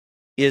church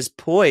is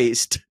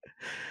poised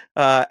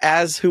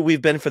as who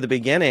we've been for the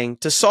beginning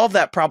to solve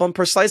that problem,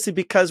 precisely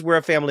because we're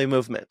a family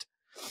movement.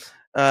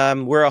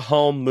 We're a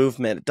home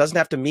movement. It doesn't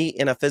have to meet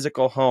in a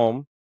physical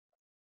home.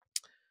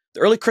 The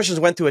early Christians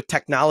went through a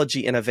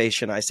technology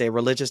innovation, I say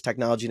religious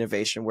technology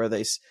innovation, where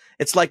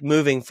it's like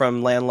moving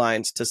from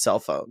landlines to cell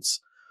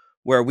phones,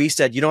 where we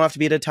said, you don't have to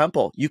be at a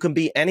temple. You can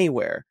be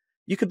anywhere.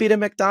 You could be at a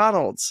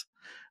McDonald's.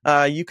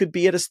 You could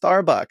be at a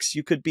Starbucks.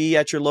 You could be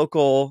at your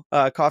local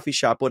coffee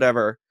shop,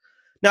 whatever.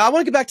 Now, I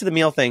want to get back to the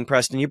meal thing,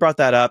 Preston. You brought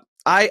that up.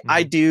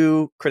 I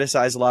do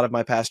criticize a lot of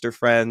my pastor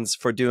friends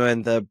for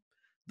doing the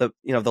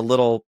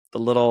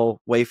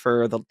little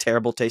wafer, the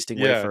terrible tasting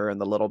wafer,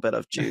 and the little bit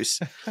of juice.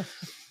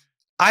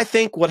 I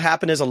think what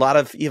happened is a lot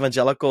of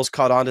evangelicals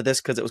caught on to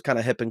this because it was kind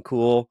of hip and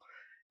cool.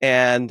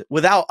 And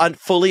without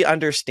fully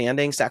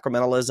understanding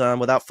sacramentalism,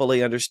 without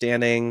fully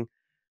understanding,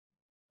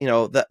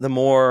 the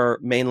more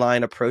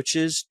mainline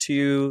approaches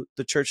to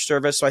the church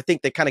service. So I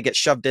think they kind of get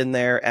shoved in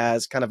there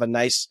as kind of a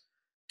nice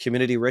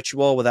community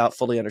ritual without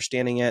fully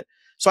understanding it.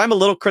 So I'm a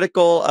little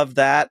critical of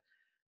that.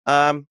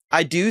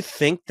 I do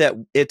think that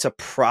it's a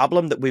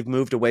problem that we've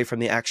moved away from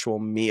the actual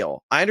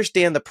meal. I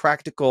understand the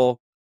practical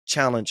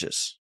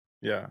challenges.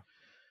 Yeah.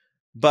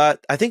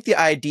 But I think the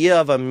idea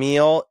of a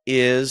meal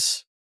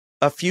is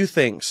a few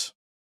things.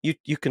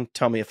 You can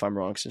tell me if I'm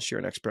wrong since you're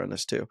an expert on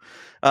this too.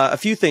 A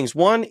few things.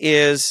 One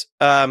is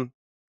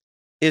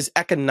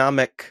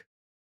economic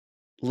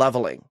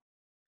leveling.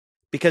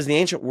 Because in the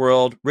ancient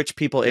world, rich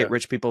people ate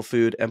rich people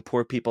food and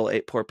poor people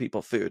ate poor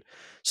people food.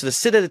 So to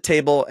sit at a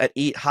table and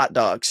eat hot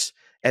dogs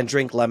and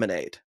drink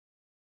lemonade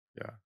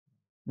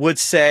would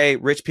say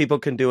rich people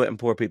can do it and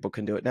poor people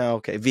can do it. Now,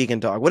 okay, vegan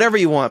dog, whatever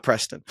you want,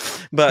 Preston.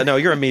 But no,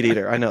 you're a meat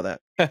eater. I know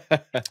that.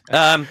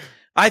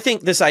 I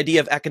think this idea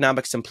of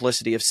economic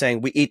simplicity of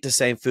saying we eat the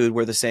same food,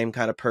 we're the same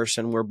kind of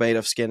person, we're made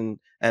of skin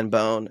and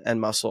bone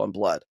and muscle and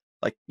blood.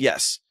 Like,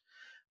 yes.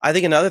 I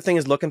think another thing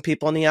is looking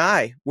people in the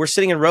eye. We're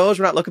sitting in rows,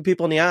 we're not looking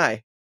people in the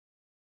eye.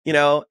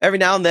 Every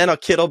now and then a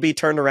kid will be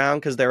turned around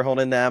because they're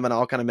holding them and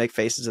I'll kind of make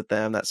faces at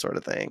them, that sort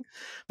of thing.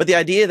 But the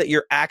idea that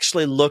you're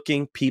actually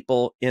looking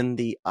people in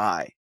the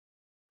eye.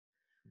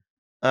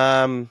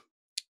 I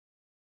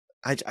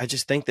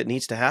just think that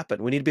needs to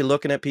happen. We need to be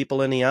looking at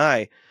people in the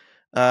eye.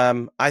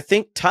 I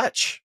think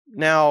touch.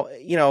 Now,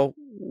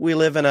 we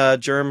live in a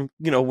germ,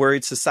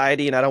 worried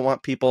society and I don't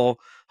want people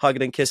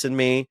hugging and kissing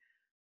me,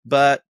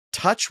 but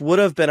touch would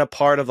have been a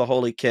part of the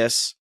holy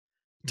kiss.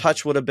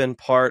 Touch would have been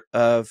part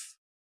of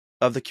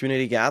the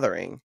community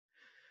gathering.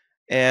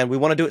 And we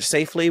want to do it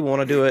safely. We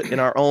want to do it in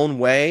our own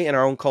way, in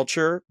our own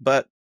culture.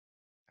 But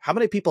how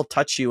many people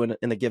touch you in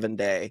a given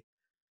day?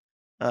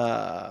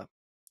 I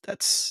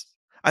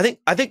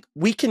think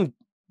we can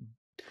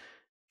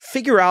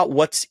figure out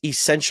what's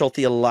essential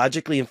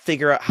theologically and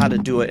figure out how to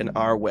do it in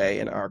our way,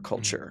 in our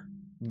culture.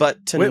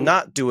 But to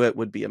not do it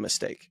would be a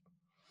mistake.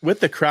 With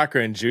the cracker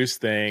and juice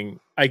thing,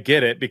 I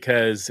get it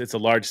because it's a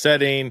large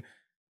setting.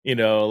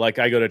 Like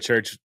I go to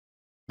church,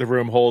 the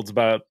room holds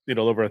about,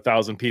 over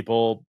 1,000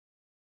 people.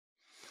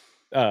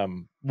 What are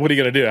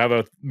you going to do? Have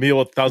a meal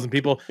with 1,000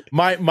 people?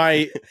 My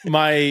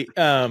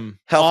health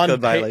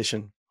code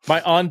violation. My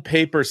on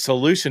paper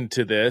solution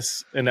to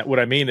this, and what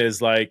I mean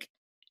is like,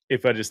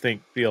 if I just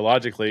think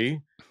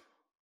theologically,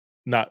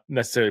 not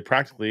necessarily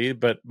practically,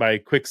 but my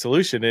quick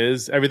solution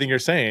is everything you're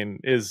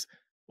saying is,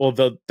 well,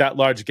 that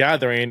large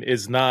gathering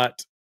is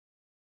not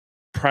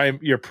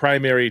your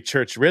primary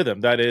church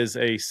rhythm. That is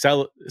a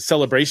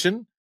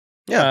celebration.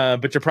 Yeah.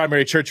 But your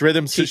primary church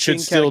rhythm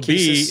should still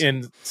be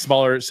in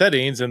smaller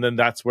settings. And then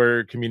that's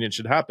where communion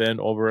should happen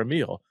over a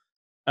meal.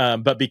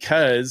 But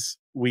because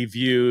we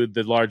view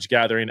the large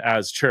gathering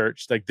as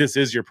church, like this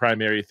is your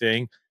primary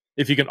thing.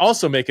 If you can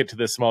also make it to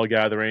the small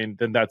gathering,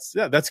 then that's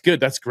good.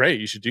 That's great.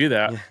 You should do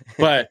that.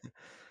 But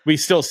we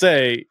still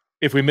say,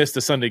 if we miss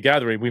the Sunday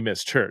gathering, we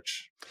miss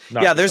church.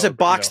 There's a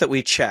box that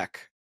we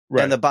check.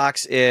 Right. And the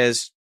box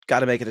is got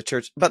to make it to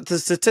church. But the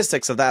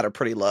statistics of that are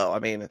pretty low. I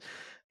mean,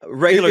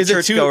 regular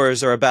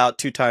churchgoers are about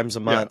 2 times a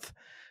month.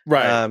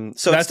 Yeah. Right.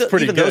 So that's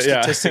pretty even good. Those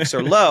statistics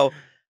are low.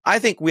 I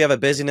think we have a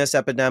busyness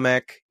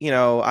epidemic.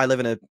 I live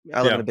in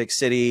a big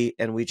city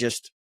and we're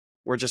just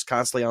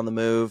constantly on the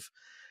move.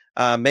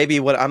 Maybe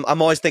what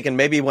I'm always thinking,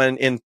 maybe when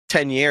in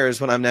 10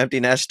 years, when I'm an empty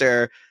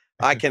nester,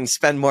 I can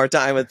spend more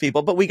time with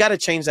people, but we got to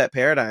change that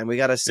paradigm. We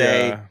got to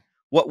say,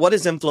 what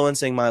is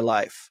influencing my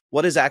life?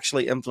 What is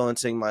actually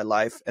influencing my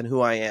life and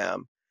who I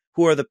am?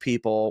 Who are the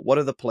people? What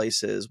are the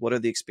places? What are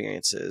the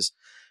experiences?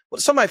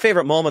 Well, some of my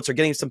favorite moments are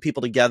getting some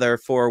people together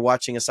for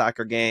watching a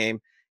soccer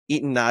game,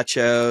 eating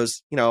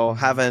nachos,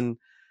 having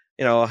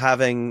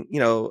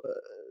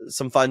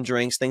some fun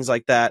drinks, things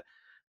like that.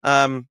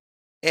 And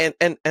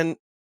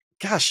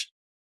gosh,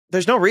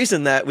 there's no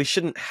reason that we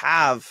shouldn't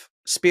have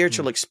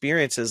spiritual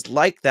experiences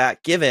like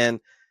that, given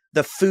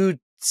the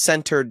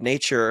food-centered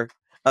nature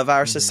of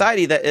our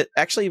society, that it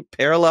actually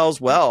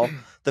parallels well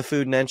the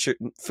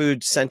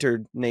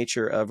food-centered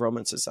nature of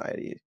Roman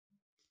society.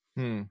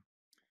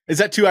 Is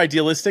that too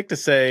idealistic to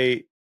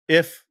say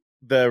if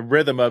the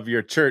rhythm of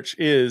your church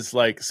is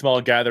like small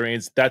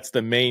gatherings, that's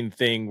the main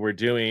thing we're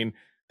doing?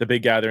 The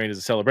big gathering is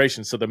a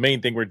celebration. So the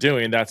main thing we're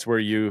doing, that's where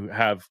you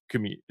have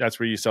that's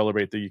where you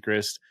celebrate the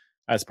Eucharist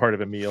as part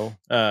of a meal.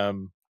 I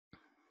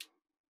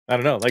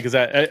don't know. Like, is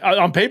that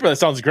on paper that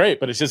sounds great,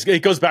 but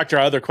it goes back to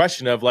our other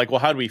question of like, well,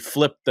 how do we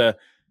flip the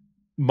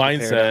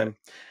mindset,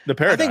 the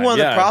paradigm? I think one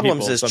of the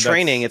problems is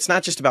training. It's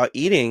not just about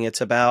eating.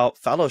 It's about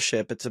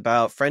fellowship. It's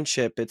about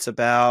friendship. It's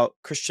about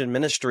Christian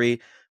ministry.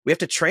 We have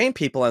to train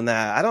people in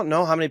that. I don't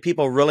know how many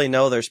people really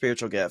know their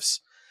spiritual gifts.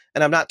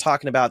 And I'm not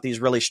talking about these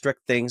really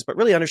strict things, but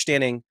really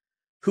understanding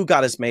who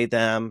God has made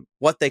them,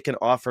 what they can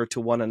offer to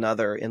one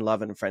another in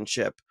love and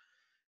friendship.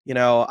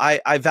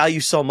 I value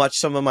so much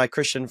some of my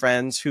Christian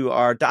friends who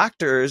are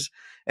doctors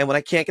And when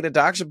I can't get a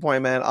doctor's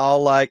appointment,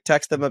 I'll like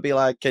text them and be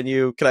like,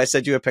 can I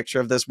send you a picture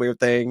of this weird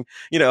thing,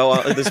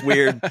 this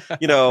weird,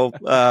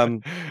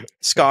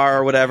 scar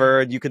or whatever.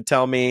 And you could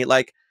tell me,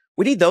 like,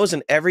 we need those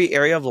in every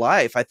area of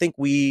life. I think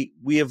we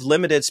have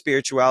limited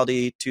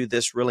spirituality to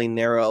this really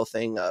narrow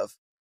thing of,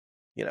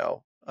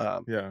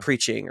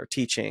 preaching or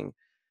teaching,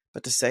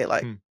 but to say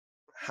like,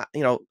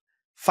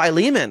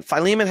 Philemon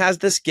has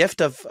this gift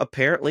of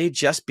apparently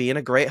just being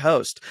a great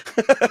host,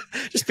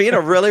 just being a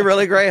really,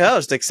 really great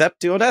host, except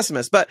to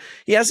Onesimus. But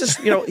he has this,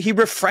 he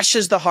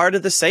refreshes the heart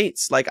of the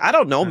saints. Like, I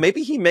don't know,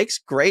 maybe he makes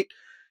great,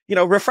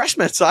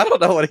 refreshments. I don't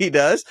know what he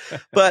does,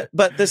 but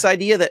this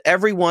idea that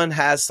everyone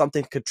has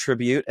something to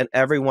contribute and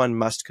everyone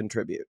must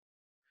contribute.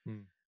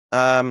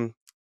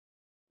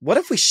 What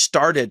if we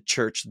started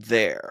church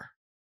there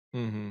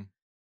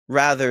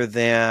rather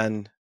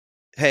than,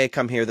 hey,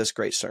 come hear this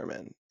great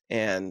sermon,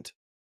 and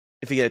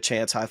if you get a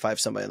chance, high five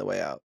somebody on the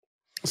way out.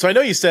 So I know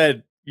you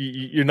said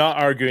you're not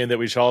arguing that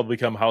we should all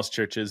become house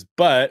churches,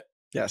 but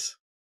yes,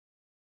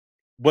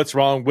 what's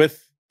wrong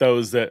with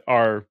those that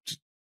are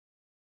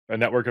a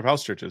network of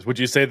house churches? Would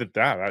you say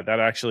that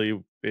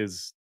actually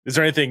is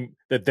there anything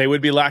that they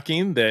would be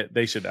lacking that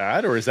they should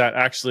add, or is that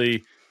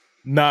actually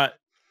not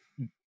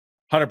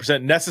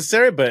 100%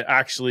 necessary, but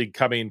actually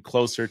coming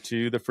closer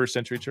to the first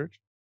century church?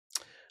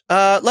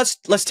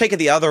 Let's take it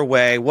the other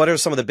way. What are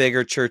some of the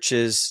bigger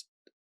churches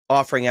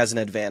offering as an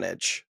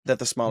advantage that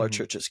the smaller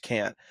churches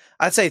can't?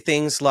 I'd say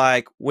things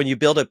like, when you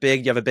build it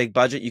big, you have a big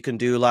budget, you can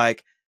do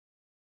like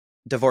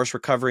divorce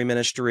recovery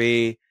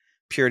ministry,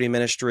 purity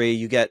ministry.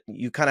 You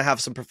kind of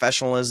have some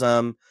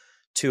professionalism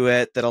to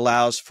it that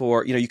allows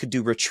for, you could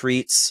do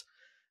retreats,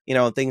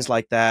 things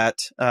like that.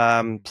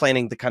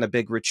 Planning the kind of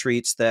big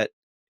retreats that,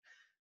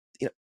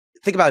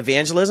 think about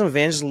evangelism a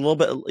little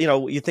bit,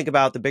 you think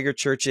about the bigger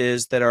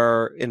churches that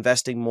are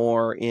investing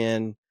more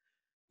in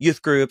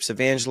youth groups,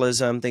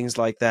 evangelism, things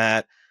like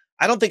that.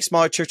 I don't think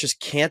smaller churches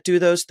can't do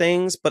those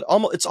things, but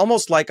it's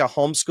almost like a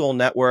homeschool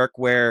network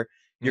where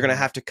you're going to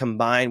have to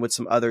combine with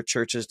some other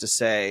churches to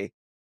say,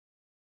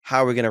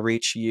 how are we going to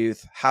reach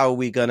youth? How are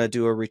we going to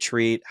do a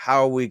retreat?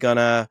 How are we going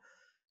to,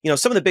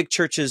 some of the big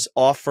churches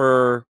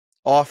offer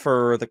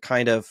the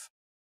kind of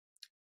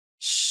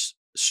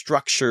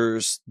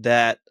structures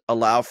that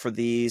allow for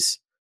these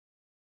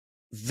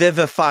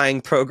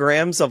vivifying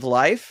programs of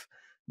life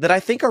that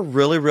I think are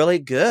really, really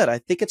good. I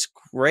think it's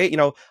great.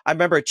 I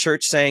remember a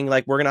church saying,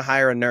 like, we're going to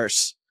hire a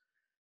nurse,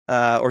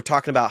 or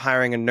talking about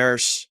hiring a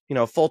nurse,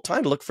 full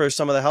time to look for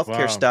some of the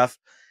healthcare stuff.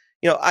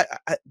 I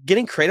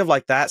getting creative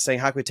like that, saying,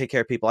 how can we take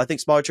care of people? I think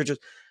smaller churches,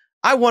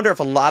 I wonder if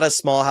a lot of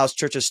small house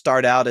churches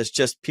start out as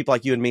just people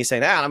like you and me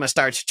saying, I'm going to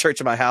start a church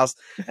in my house.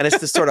 And it's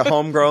this sort of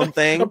homegrown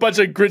thing. A bunch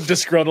of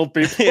disgruntled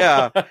people.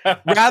 Yeah.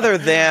 Rather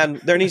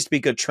than, there needs to be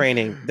good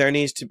training.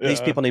 These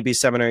people need to be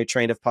seminary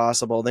trained if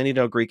possible. They need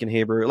to know Greek and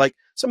Hebrew. Like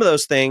some of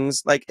those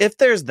things, like if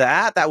there's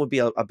that would be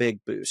a big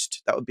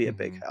boost. That would be a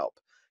big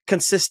help.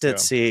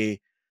 Consistency,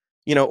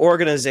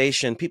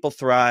 organization. People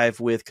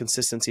thrive with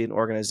consistency and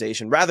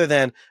organization rather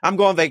than, I'm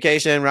going on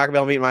vacation, we're not going to be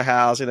able to meet in my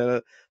house,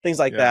 things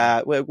like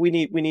that. We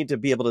need to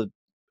be able to.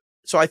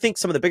 So I think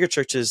some of the bigger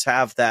churches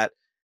have that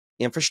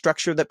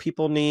infrastructure that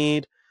people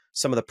need,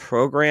 some of the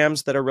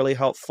programs that are really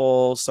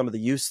helpful, some of the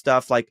youth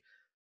stuff like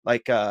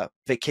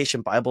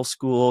vacation Bible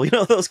school,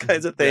 those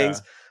kinds of things.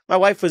 Yeah. My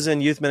wife was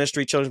in youth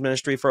ministry, children's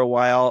ministry for a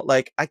while.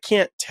 Like, I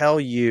can't tell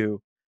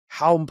you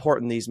how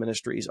important these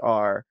ministries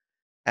are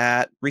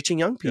at reaching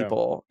young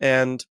people.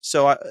 Yeah. And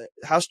so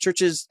house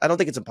churches, I don't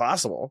think it's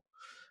impossible.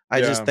 I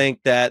just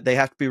think that they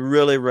have to be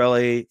really,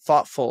 really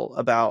thoughtful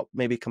about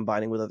maybe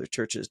combining with other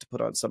churches to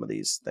put on some of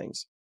these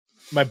things.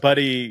 My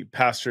buddy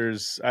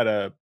pastors at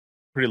a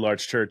pretty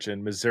large church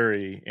in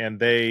Missouri, and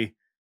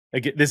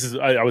this is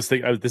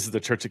the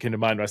church that came to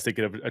mind when I was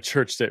thinking of a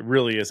church that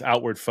really is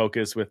outward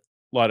focused with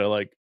a lot of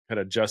like kind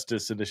of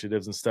justice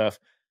initiatives and stuff.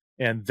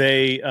 And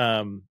they,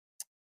 I'm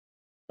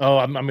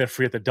going to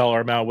forget the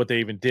dollar amount, what they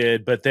even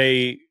did, but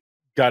they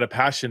got a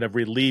passion of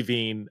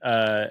relieving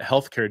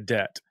healthcare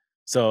debt.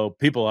 So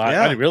people,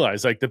 I didn't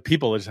realize, like, the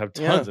people just have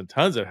tons and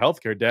tons of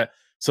healthcare debt.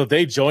 So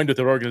they joined with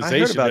an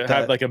organization that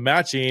had like a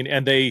matching,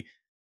 and they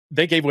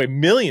gave away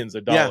millions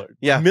of dollars,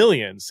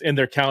 millions in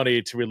their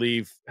county to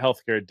relieve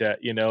healthcare debt,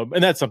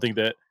 and that's something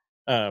that,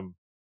 a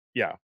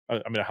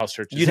house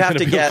church. You'd have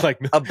to get like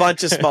a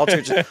bunch of small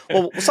churches.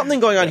 Well, something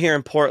going on here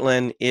in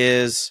Portland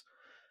is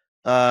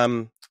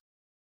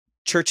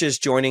churches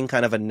joining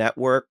kind of a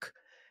network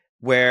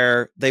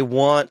where they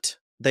want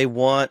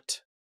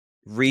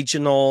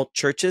regional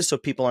churches, so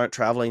people aren't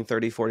traveling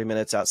 30, 40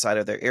 minutes outside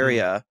of their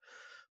area.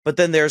 But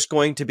then there's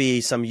going to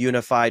be some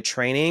unified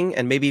training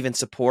and maybe even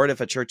support. If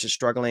a church is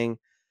struggling,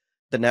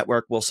 the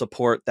network will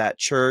support that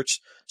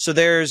church. So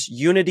there's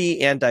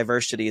unity and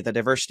diversity. The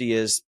diversity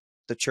is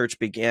the church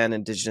began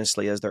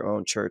indigenously as their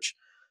own church.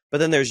 But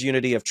then there's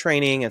unity of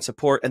training and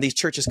support. And these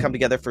churches come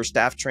together for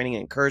staff training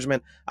and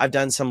encouragement. I've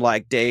done some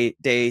like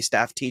day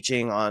staff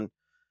teaching on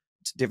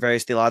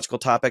various theological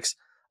topics.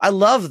 I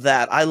love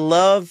that. I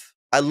love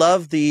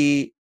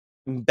the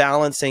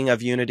balancing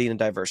of unity and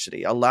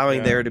diversity,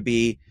 allowing there to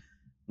be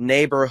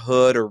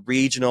neighborhood or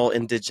regional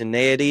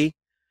indigeneity.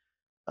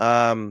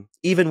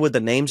 Even with the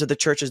names of the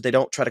churches, they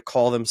don't try to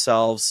call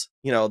themselves,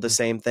 the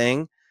same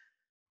thing.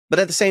 But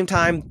at the same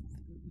time,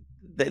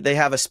 they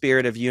have a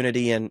spirit of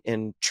unity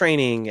in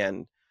training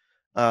and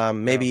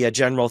maybe a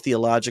general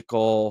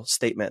theological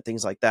statement,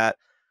 things like that.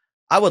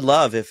 I would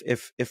love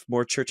if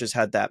more churches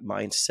had that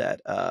mindset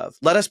of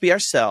let us be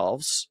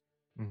ourselves,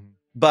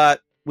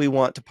 but we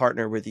want to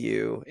partner with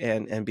you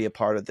and be a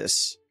part of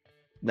this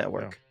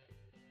network.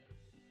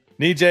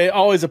 Nijay,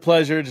 always a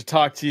pleasure to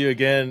talk to you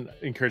again.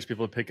 Encourage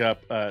people to pick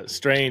up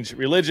Strange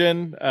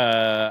Religion,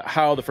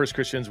 how the first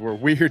Christians were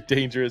weird,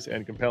 dangerous,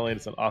 and compelling.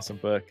 It's an awesome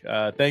book.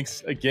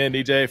 Thanks again,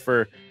 Nijay,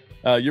 for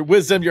your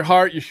wisdom, your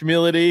heart, your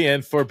humility,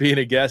 and for being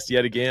a guest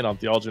yet again on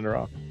Theology in the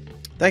Raw.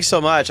 Thanks so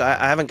much.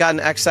 I haven't gotten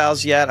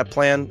Exiles yet. I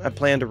plan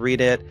to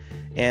read it,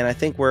 and I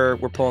think we're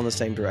pulling the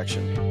same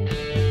direction.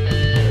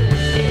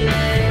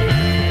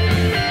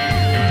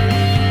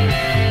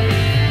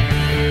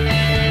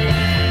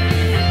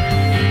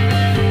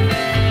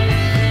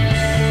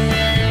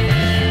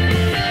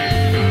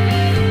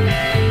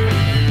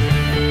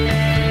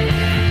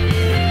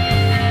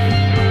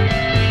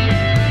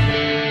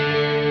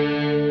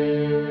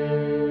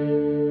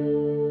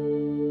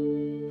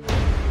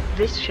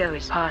 This show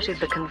is part of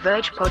the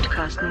Converge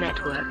Podcast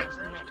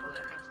Network.